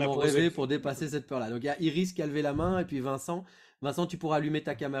le le temps de la moment poser. rêvé pour dépasser cette peur-là. Donc il y a Iris qui a levé la main et puis Vincent. Vincent, tu pourras allumer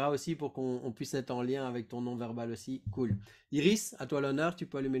ta caméra aussi pour qu'on puisse être en lien avec ton non-verbal aussi. Cool. Iris, à toi l'honneur, tu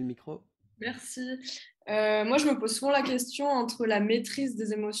peux allumer le micro. Merci. Moi, je me pose souvent la question entre la maîtrise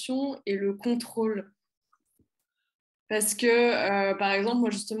des émotions et le contrôle. Parce que, par exemple,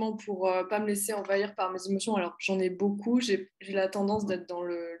 moi, justement, pour pas me laisser envahir par mes émotions, alors j'en ai beaucoup, j'ai la tendance d'être dans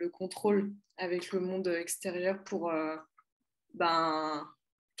le contrôle avec le monde extérieur pour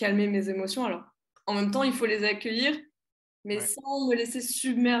calmer mes émotions. Alors, en même temps, il faut les accueillir, mais Ouais. sans me laisser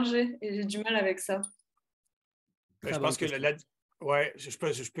submerger. Et j'ai du mal avec ça. Je pense que ouais,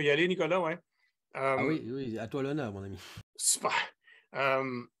 je peux y aller, Nicolas, ouais. Ah oui, oui, à toi l'honneur, mon ami. Super.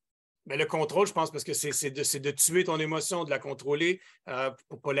 Mais le contrôle, je pense, parce que c'est de tuer ton émotion, de la contrôler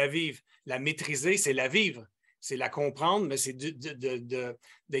pour ne pas la vivre. La maîtriser, c'est la vivre. C'est la comprendre, mais c'est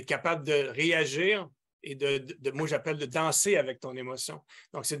d'être capable de réagir et moi, j'appelle de danser avec ton émotion.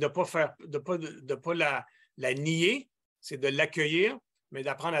 Donc, c'est de ne pas la nier, c'est de l'accueillir, mais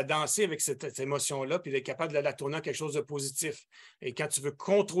d'apprendre à danser avec cette émotion-là, puis d'être capable de la tourner en quelque chose de positif. Et quand tu veux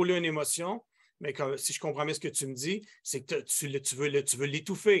contrôler une émotion, mais si je comprends bien ce que tu me dis, c'est que tu veux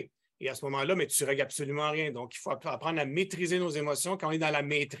l'étouffer. Et à ce moment-là, mais tu ne règles absolument rien. Donc, il faut apprendre à maîtriser nos émotions. Quand on est dans la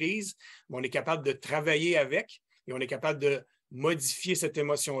maîtrise, on est capable de travailler avec et on est capable de modifier cette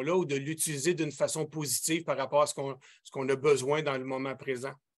émotion-là ou de l'utiliser d'une façon positive par rapport à ce qu'on a besoin dans le moment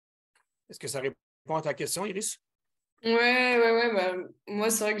présent. Est-ce que ça répond à ta question, Iris? Ouais. Moi,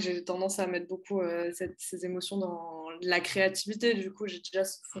 c'est vrai que j'ai tendance à mettre beaucoup ces émotions dans la créativité. Du coup, j'ai déjà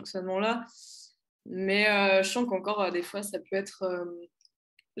ce fonctionnement-là. Mais je sens qu'encore, des fois, ça peut être...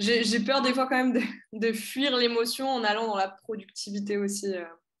 J'ai peur des fois quand même de fuir l'émotion en allant dans la productivité aussi.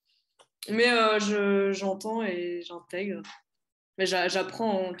 Mais j'entends et j'intègre. Mais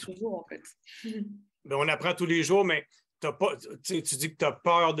j'apprends toujours, en fait. Bien, on apprend tous les jours, mais tu dis que tu as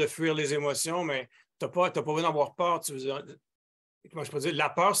peur de fuir les émotions, mais tu n'as pas besoin d'avoir peur. Comment je peux dire? La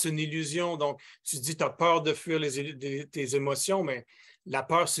peur, c'est une illusion. Donc, tu dis que tu as peur de fuir tes émotions, mais la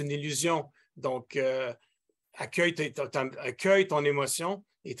peur, c'est une illusion. Donc, accueille ton émotion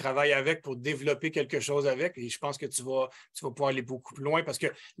et travaille avec pour développer quelque chose avec. Et je pense que tu vas pouvoir aller beaucoup plus loin parce que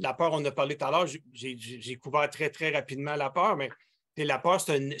la peur, on en a parlé tout à l'heure, j'ai couvert très, très rapidement la peur, mais Et la peur,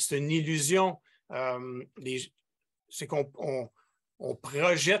 c'est une illusion. C'est qu'on on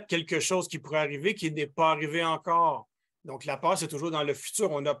projette quelque chose qui pourrait arriver qui n'est pas arrivé encore. Donc, la peur, c'est toujours dans le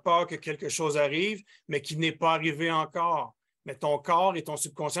futur. On a peur que quelque chose arrive, mais qui n'est pas arrivé encore. Mais ton corps et ton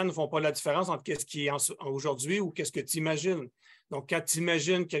subconscient ne font pas la différence entre qu'est-ce qui est aujourd'hui ou qu'est-ce que tu imagines. Donc, quand tu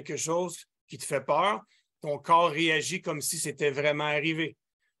imagines quelque chose qui te fait peur, ton corps réagit comme si c'était vraiment arrivé.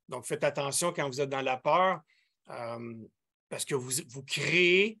 Donc, faites attention quand vous êtes dans la peur, parce que vous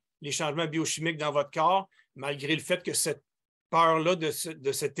créez les changements biochimiques dans votre corps, malgré le fait que cette peur-là de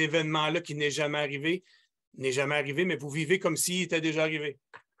cet événement-là qui n'est jamais arrivé, mais vous vivez comme s'il était déjà arrivé.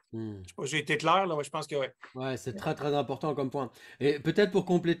 Je sais pas, j'ai été clair, là? Ouais, je pense que oui. Ouais, c'est très très important comme point. Et peut-être pour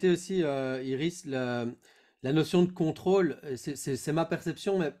compléter aussi, Iris, la notion de contrôle, c'est ma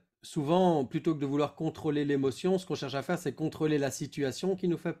perception, mais souvent, plutôt que de vouloir contrôler l'émotion, ce qu'on cherche à faire, c'est contrôler la situation qui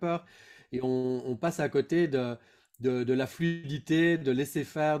nous fait peur. Et on passe à côté de la fluidité, de laisser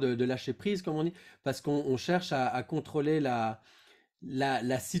faire, de lâcher prise, comme on dit, parce qu'on cherche à contrôler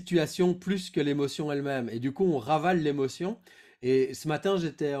la situation plus que l'émotion elle-même. Et du coup, on ravale l'émotion. Et ce matin,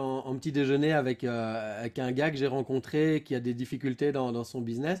 j'étais en petit déjeuner avec un gars que j'ai rencontré qui a des difficultés dans son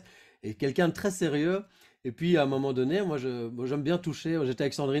business et quelqu'un de très sérieux. Et puis à un moment donné, moi j'aime bien toucher. J'étais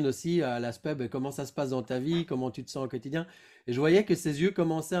avec Sandrine aussi à l'aspect ben, comment ça se passe dans ta vie, comment tu te sens au quotidien. Et je voyais que ses yeux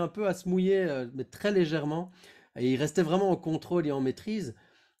commençaient un peu à se mouiller, mais très légèrement. Et il restait vraiment en contrôle et en maîtrise.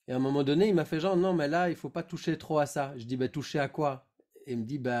 Et à un moment donné, il m'a fait genre non, mais là, il faut pas toucher trop à ça. Je dis ben toucher à quoi? Et il me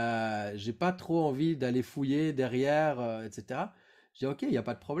dit bah j'ai pas trop envie d'aller fouiller derrière, etc. Je dis ok, il n'y a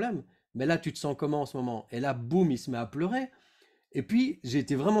pas de problème. Mais là, tu te sens comment en ce moment? Et là, boum, il se met à pleurer. Et puis, j'ai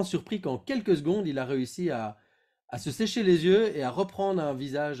été vraiment surpris qu'en quelques secondes, il a réussi à se sécher les yeux et à reprendre un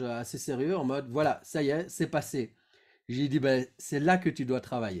visage assez sérieux en mode, voilà, ça y est, c'est passé. J'ai dit, ben, c'est là que tu dois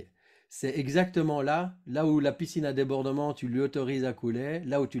travailler. C'est exactement là où la piscine à débordement, tu lui autorises à couler,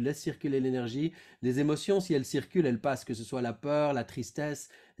 là où tu laisses circuler l'énergie. Les émotions, si elles circulent, elles passent, que ce soit la peur, la tristesse,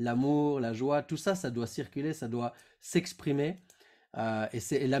 l'amour, la joie, tout ça, ça doit circuler, ça doit s'exprimer.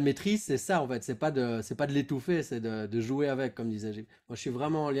 Et la maîtrise, c'est ça en fait, c'est pas de l'étouffer, c'est de jouer avec, comme disait Gilles. Moi, je suis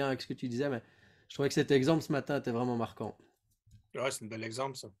vraiment en lien avec ce que tu disais, mais je trouvais que cet exemple ce matin était vraiment marquant. Ouais, c'est un bel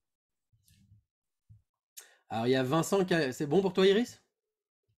exemple, ça. Alors, il y a Vincent C'est bon pour toi, Iris?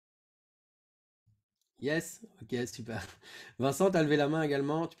 Yes? Ok, super. Vincent, tu as levé la main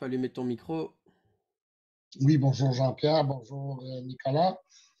également, tu peux allumer ton micro. Oui, bonjour Jean-Pierre, bonjour Nicolas.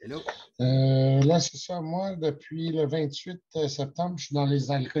 Hello. Là, c'est ça, moi, depuis le 28 septembre, je suis dans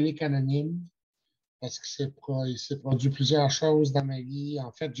les alcooliques anonymes parce il s'est produit plusieurs choses dans ma vie.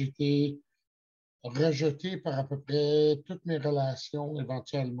 En fait, j'ai été rejeté par à peu près toutes mes relations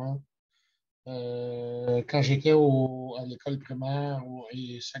éventuellement. Quand j'étais à l'école primaire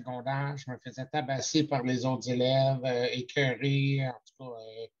et secondaire, je me faisais tabasser par les autres élèves, écœurer, en tout cas,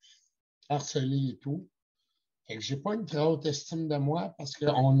 harceler et tout. Fait que j'ai pas une très haute estime de moi parce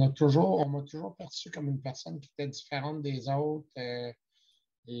on m'a toujours perçu comme une personne qui était différente des autres.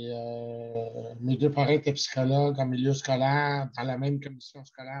 Mes deux parents étaient psychologues en milieu scolaire, dans la même commission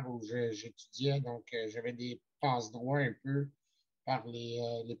scolaire où j'étudiais, donc j'avais des passe-droits un peu par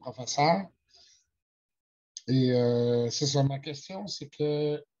les professeurs. Et c'est ça, ma question, c'est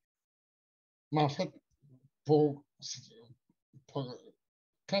que, mais en fait, pour, pour-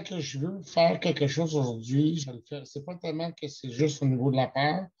 quand que je veux faire quelque chose aujourd'hui, je le fais. C'est pas tellement que c'est juste au niveau de la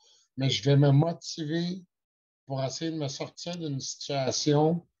peur, mais je vais me motiver pour essayer de me sortir d'une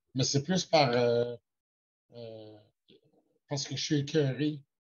situation, mais c'est plus euh, parce que je suis écœuré.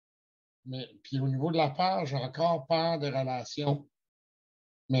 Mais puis au niveau de la peur, j'ai encore peur des relations.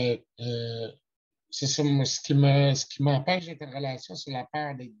 Mais c'est ça, moi, ce qui m'empêche d'être en relation, c'est la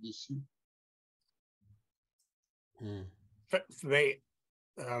peur d'être déçu. Ben,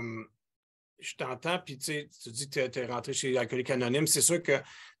 je t'entends, puis tu dis que tu es rentré chez l'alcoolique anonyme. C'est sûr que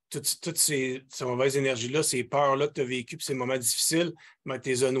toutes ces mauvaises énergies-là, ces peurs-là que tu as vécues, puis ces moments difficiles, ben, tu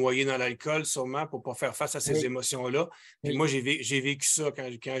les as noyés dans l'alcool, sûrement, pour ne pas faire face à ces Oui, émotions-là. Puis oui. moi, j'ai vécu ça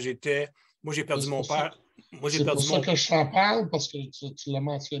quand j'étais. Moi, j'ai perdu C'est mon pour ça, père. Moi, j'ai c'est pour perdu ça mon. que je t'en parle, parce que tu l'as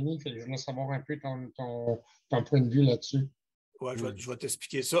mentionné, que je voulais savoir un peu ton point de vue là-dessus. Ouais, je vais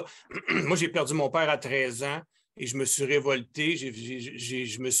t'expliquer ça. Moi, j'ai perdu mon père à 13 ans et je me suis révolté.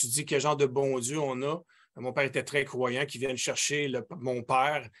 Je me suis dit, quel genre de bon Dieu on a. Mon père était très croyant, qui vienne chercher mon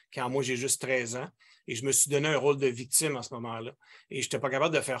père quand moi, j'ai juste 13 ans. Et je me suis donné un rôle de victime à ce moment-là. Et je n'étais pas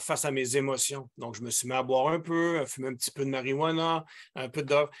capable de faire face à mes émotions. Donc, je me suis mis à boire un peu, à fumer un petit peu de marijuana, un peu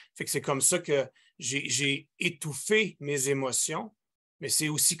de... Fait que c'est comme ça que j'ai étouffé mes émotions. Mais c'est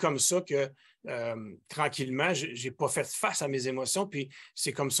aussi comme ça que tranquillement, je n'ai pas fait face à mes émotions. Puis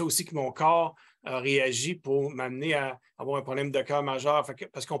c'est comme ça aussi que mon corps a réagi pour m'amener à avoir un problème de cœur majeur.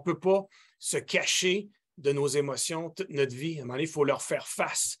 Parce qu'on ne peut pas se cacher de nos émotions toute notre vie. À un moment donné, il faut leur faire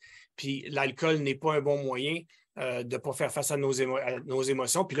face. Puis l'alcool n'est pas un bon moyen de ne pas faire face à nos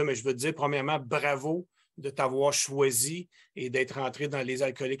émotions. Puis là, mais je veux te dire, premièrement, bravo de t'avoir choisi et d'être rentré dans les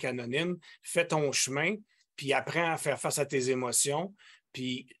alcooliques anonymes. Fais ton chemin, puis apprends à faire face à tes émotions.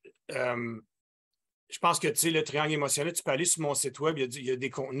 Puis je pense que, tu sais, le triangle émotionnel, tu peux aller sur mon site web, il y a des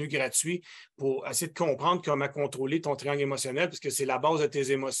contenus gratuits pour essayer de comprendre comment contrôler ton triangle émotionnel, parce que c'est la base de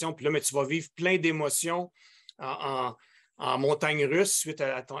tes émotions. Puis là, mais tu vas vivre plein d'émotions en montagne russe suite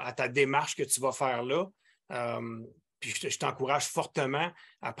à ta démarche que tu vas faire là. Puis je t'encourage fortement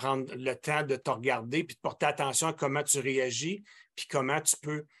à prendre le temps de te regarder puis de porter attention à comment tu réagis puis comment tu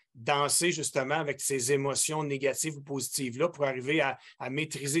peux danser justement avec ces émotions négatives ou positives-là pour arriver à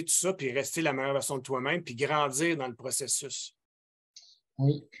maîtriser tout ça puis rester la meilleure version de toi-même puis grandir dans le processus.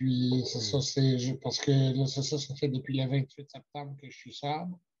 Oui, puis c'est ça, parce que là, c'est ça, ça fait depuis le 28 septembre que je suis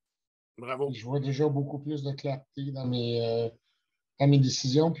sobre. Bravo. Puis je vois déjà beaucoup plus de clarté dans mes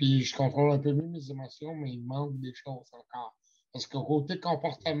décisions, puis je contrôle un peu mieux mes émotions, mais il manque des choses encore. Parce qu'au côté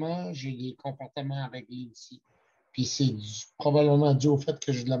comportement, j'ai des comportements à régler ici. Puis c'est probablement dû au fait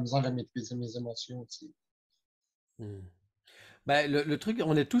que j'ai de la misère à maîtriser mes émotions aussi. Ben, le truc,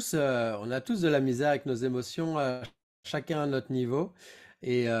 on a tous de la misère avec nos émotions, chacun à notre niveau.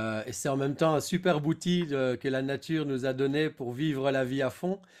 Et c'est en même temps un super outil que la nature nous a donné pour vivre la vie à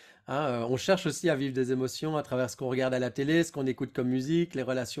fond. Hein. On cherche aussi à vivre des émotions à travers ce qu'on regarde à la télé, ce qu'on écoute comme musique, les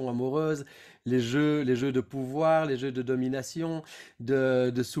relations amoureuses, les jeux de pouvoir, les jeux de domination,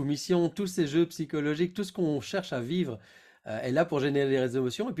 de soumission, tous ces jeux psychologiques, tout ce qu'on cherche à vivre est là pour générer des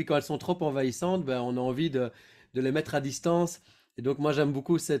émotions. Et puis quand elles sont trop envahissantes, ben, on a envie de les mettre à distance. Et donc moi j'aime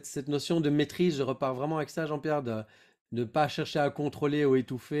beaucoup cette notion de maîtrise. Je repars vraiment avec ça, Jean-Pierre, de ne pas chercher à contrôler ou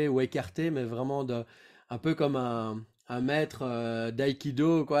étouffer ou écarter, mais vraiment un peu comme un maître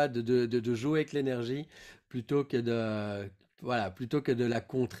d'aïkido, quoi, de jouer avec l'énergie plutôt que plutôt que de la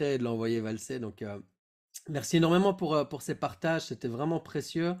contrer et de l'envoyer valser. Donc merci énormément pour ces partages, c'était vraiment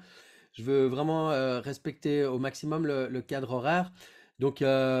précieux. Je veux vraiment respecter au maximum le cadre horaire. Donc,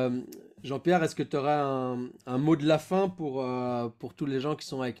 Jean-Pierre, est-ce que tu auras un mot de la fin pour tous les gens qui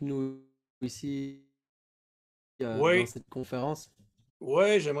sont avec nous ici dans Oui, cette conférence?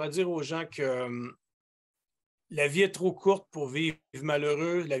 oui, j'aimerais dire aux gens que la vie est trop courte pour vivre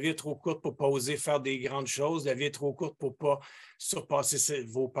malheureux. La vie est trop courte pour ne pas oser faire des grandes choses. La vie est trop courte pour ne pas surpasser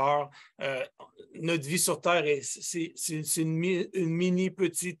vos peurs. Notre vie sur Terre, c'est une mini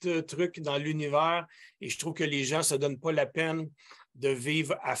petite truc dans l'univers et je trouve que les gens ne se donnent pas la peine de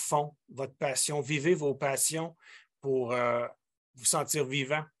vivre à fond votre passion. Vivez vos passions pour vous sentir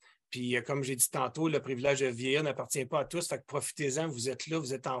vivant. Puis, comme j'ai dit tantôt, le privilège de vieillir n'appartient pas à tous. Fait que profitez-en, vous êtes là,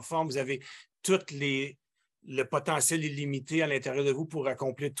 vous êtes en forme, vous avez le potentiel illimité à l'intérieur de vous pour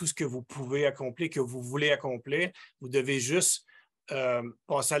accomplir tout ce que vous pouvez accomplir, que vous voulez accomplir. Vous devez juste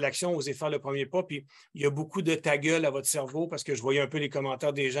passer à l'action, oser faire le premier pas. Puis, il y a beaucoup de ta gueule à votre cerveau parce que je voyais un peu les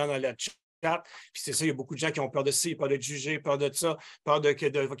commentaires des gens dans la chat. Puis c'est ça, il y a beaucoup de gens qui ont peur de ça, peur d'être jugés, peur de ça, peur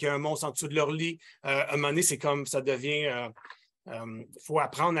qu'il y ait un monstre en dessous de leur lit. À un moment donné, c'est comme ça devient... faut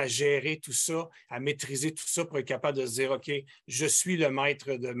apprendre à gérer tout ça, à maîtriser tout ça pour être capable de se dire, OK, je suis le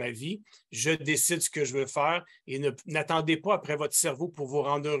maître de ma vie, je décide ce que je veux faire et n'attendez pas après votre cerveau pour vous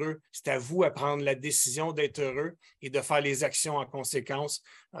rendre heureux. C'est à vous à prendre la décision d'être heureux et de faire les actions en conséquence.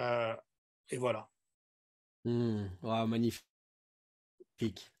 Et voilà. Wow, magnifique.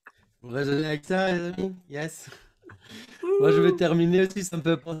 Vous raisonnez avec ça, les amis? Yes. Moi, je vais terminer aussi. Ça me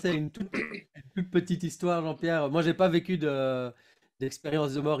fait penser à une toute petite histoire, Jean-Pierre. Moi, j'ai pas vécu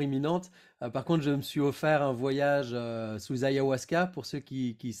d'expérience de mort imminente. Par contre, je me suis offert un voyage sous ayahuasca pour ceux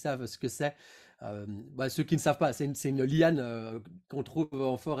qui savent ce que c'est. Ceux qui ne savent pas, c'est une liane qu'on trouve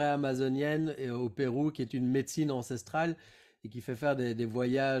en forêt amazonienne et au Pérou, qui est une médecine ancestrale et qui fait faire des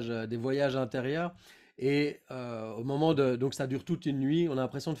voyages intérieurs. Et au moment donc ça dure toute une nuit. On a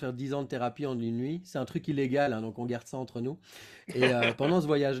l'impression de faire 10 ans de thérapie en une nuit. C'est un truc illégal, hein, donc on garde ça entre nous. Et pendant ce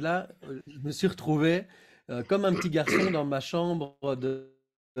voyage-là, je me suis retrouvé comme un petit garçon dans ma chambre,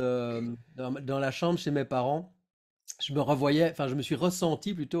 dans la chambre chez mes parents. Je me suis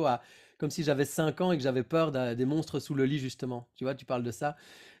ressenti plutôt comme si j'avais 5 ans et que j'avais peur des monstres sous le lit, justement. Tu vois, tu parles de ça.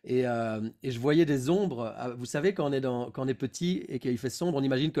 Et je voyais des ombres. Vous savez, quand on est petit et qu'il fait sombre, on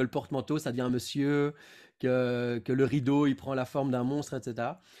imagine que le porte-manteau, ça devient un monsieur, que le rideau, il prend la forme d'un monstre,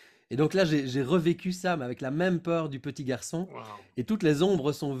 etc. Et donc là, j'ai revécu ça, mais avec la même peur du petit garçon. Wow. Et toutes les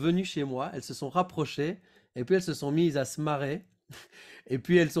ombres sont venues chez moi, elles se sont rapprochées, et puis elles se sont mises à se marrer. Et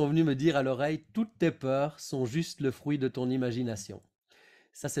puis elles sont venues me dire à l'oreille, toutes tes peurs sont juste le fruit de ton imagination.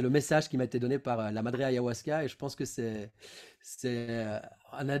 Ça, c'est le message qui m'a été donné par la Madre Ayahuasca et je pense que c'est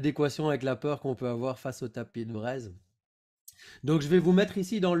en adéquation avec la peur qu'on peut avoir face au tapis de braise. Donc, je vais vous mettre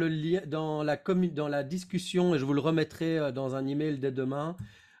ici dans le lien, dans la discussion, et je vous le remettrai dans un email dès demain,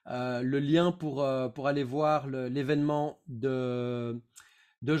 le lien pour aller voir l'événement de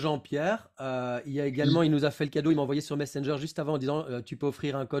Jean-Pierre. Il y a également, il nous a fait le cadeau, il m'a envoyé sur Messenger juste avant en disant tu peux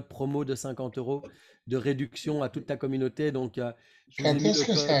offrir un code promo de 50 € de réduction à toute ta communauté. Donc, je vous ai Quand mis est-ce le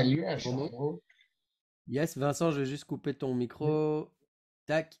que ça a code lieu à promo. Sherbrooke? Yes, Vincent, je vais juste couper ton micro.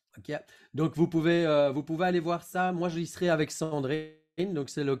 Tac, ok. Donc vous pouvez aller voir ça. Moi, j'y serai avec Sandrine.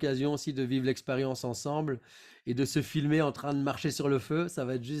 Donc c'est l'occasion aussi de vivre l'expérience ensemble et de se filmer en train de marcher sur le feu. Ça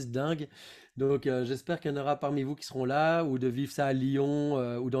va être juste dingue. Donc j'espère qu'il y en aura parmi vous qui seront là ou de vivre ça à Lyon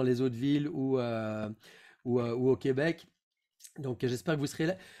ou dans les autres villes ou au Québec. Donc j'espère que vous serez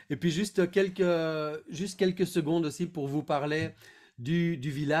là. Et puis juste quelques secondes aussi pour vous parler du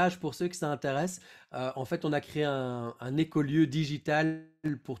village, pour ceux que ça intéresse. En fait, on a créé un écolieu digital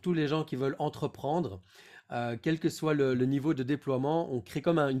pour tous les gens qui veulent entreprendre. Quel que soit le niveau de déploiement, on crée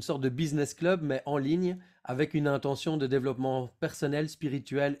comme une sorte de business club, mais en ligne, avec une intention de développement personnel,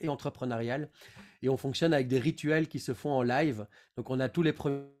 spirituel et entrepreneurial. Et on fonctionne avec des rituels qui se font en live. Donc on a tous les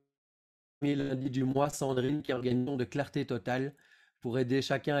premiers lundi du mois, Sandrine qui organise de clarté totale pour aider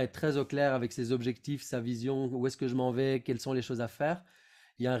chacun à être très au clair avec ses objectifs, sa vision, où est-ce que je m'en vais, quelles sont les choses à faire.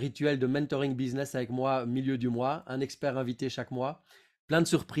 Il y a un rituel de mentoring business avec moi milieu du mois, un expert invité chaque mois, plein de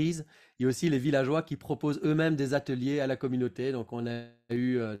surprises. Il y a aussi les villageois qui proposent eux-mêmes des ateliers à la communauté. Donc on a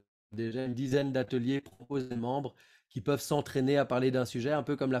eu déjà une dizaine d'ateliers proposés aux membres qui peuvent s'entraîner à parler d'un sujet, un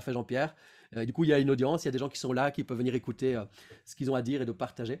peu comme l'a fait Jean-Pierre. Du coup, il y a une audience, il y a des gens qui sont là, qui peuvent venir écouter ce qu'ils ont à dire et de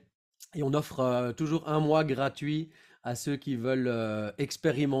partager. Et on offre toujours un mois gratuit à ceux qui veulent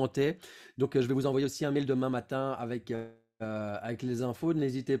expérimenter. Donc, je vais vous envoyer aussi un mail demain matin avec les infos.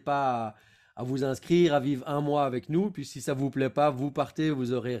 N'hésitez pas à vous inscrire, à vivre un mois avec nous. Puis, si ça ne vous plaît pas, vous partez, vous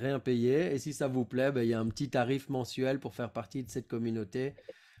n'aurez rien payé. Et si ça vous plaît, il y a un petit tarif mensuel pour faire partie de cette communauté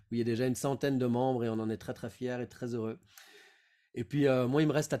où il y a déjà une centaine de membres et on en est très, très fiers et très heureux. Et puis, moi, il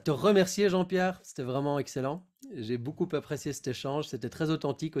me reste à te remercier, Jean-Pierre. C'était vraiment excellent. J'ai beaucoup apprécié cet échange. C'était très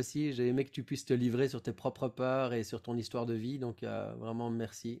authentique aussi. J'ai aimé que tu puisses te livrer sur tes propres peurs et sur ton histoire de vie. Donc, vraiment,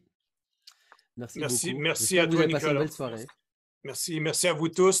 merci. Merci beaucoup. Merci J'espère à que vous toi, avez passé une Nicolas. belle soirée. Merci à vous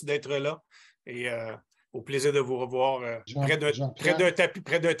tous d'être là et au plaisir de vous revoir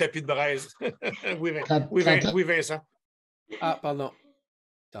près d'un tapis de braise. Oui, Vincent. Ah, pardon.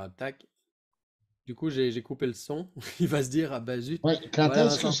 Tac. Du coup, j'ai coupé le son. Il va se dire, ah ben zut. Oui, quand Voilà,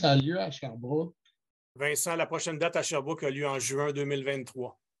 est-ce que Vincent. ça a lieu à Sherbrooke? Vincent, la prochaine date à Sherbrooke a lieu en juin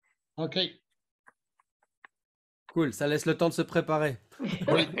 2023. OK. Cool, ça laisse le temps de se préparer.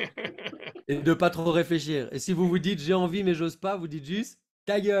 Oui. Et de pas trop réfléchir. Et si vous vous dites j'ai envie mais j'ose pas, vous dites juste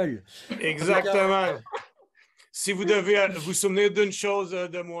ta gueule. Exactement. Si vous devez vous souvenir d'une chose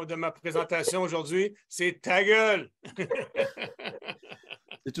de ma présentation aujourd'hui, c'est ta gueule.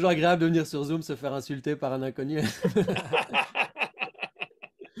 C'est toujours agréable de venir sur Zoom se faire insulter par un inconnu.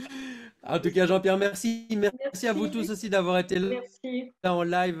 En tout cas, Jean-Pierre, merci. Merci à vous tous aussi d'avoir été là en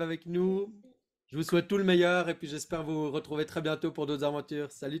live avec nous. Je vous souhaite tout le meilleur et puis j'espère vous retrouver très bientôt pour d'autres aventures.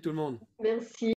 Salut tout le monde. Merci.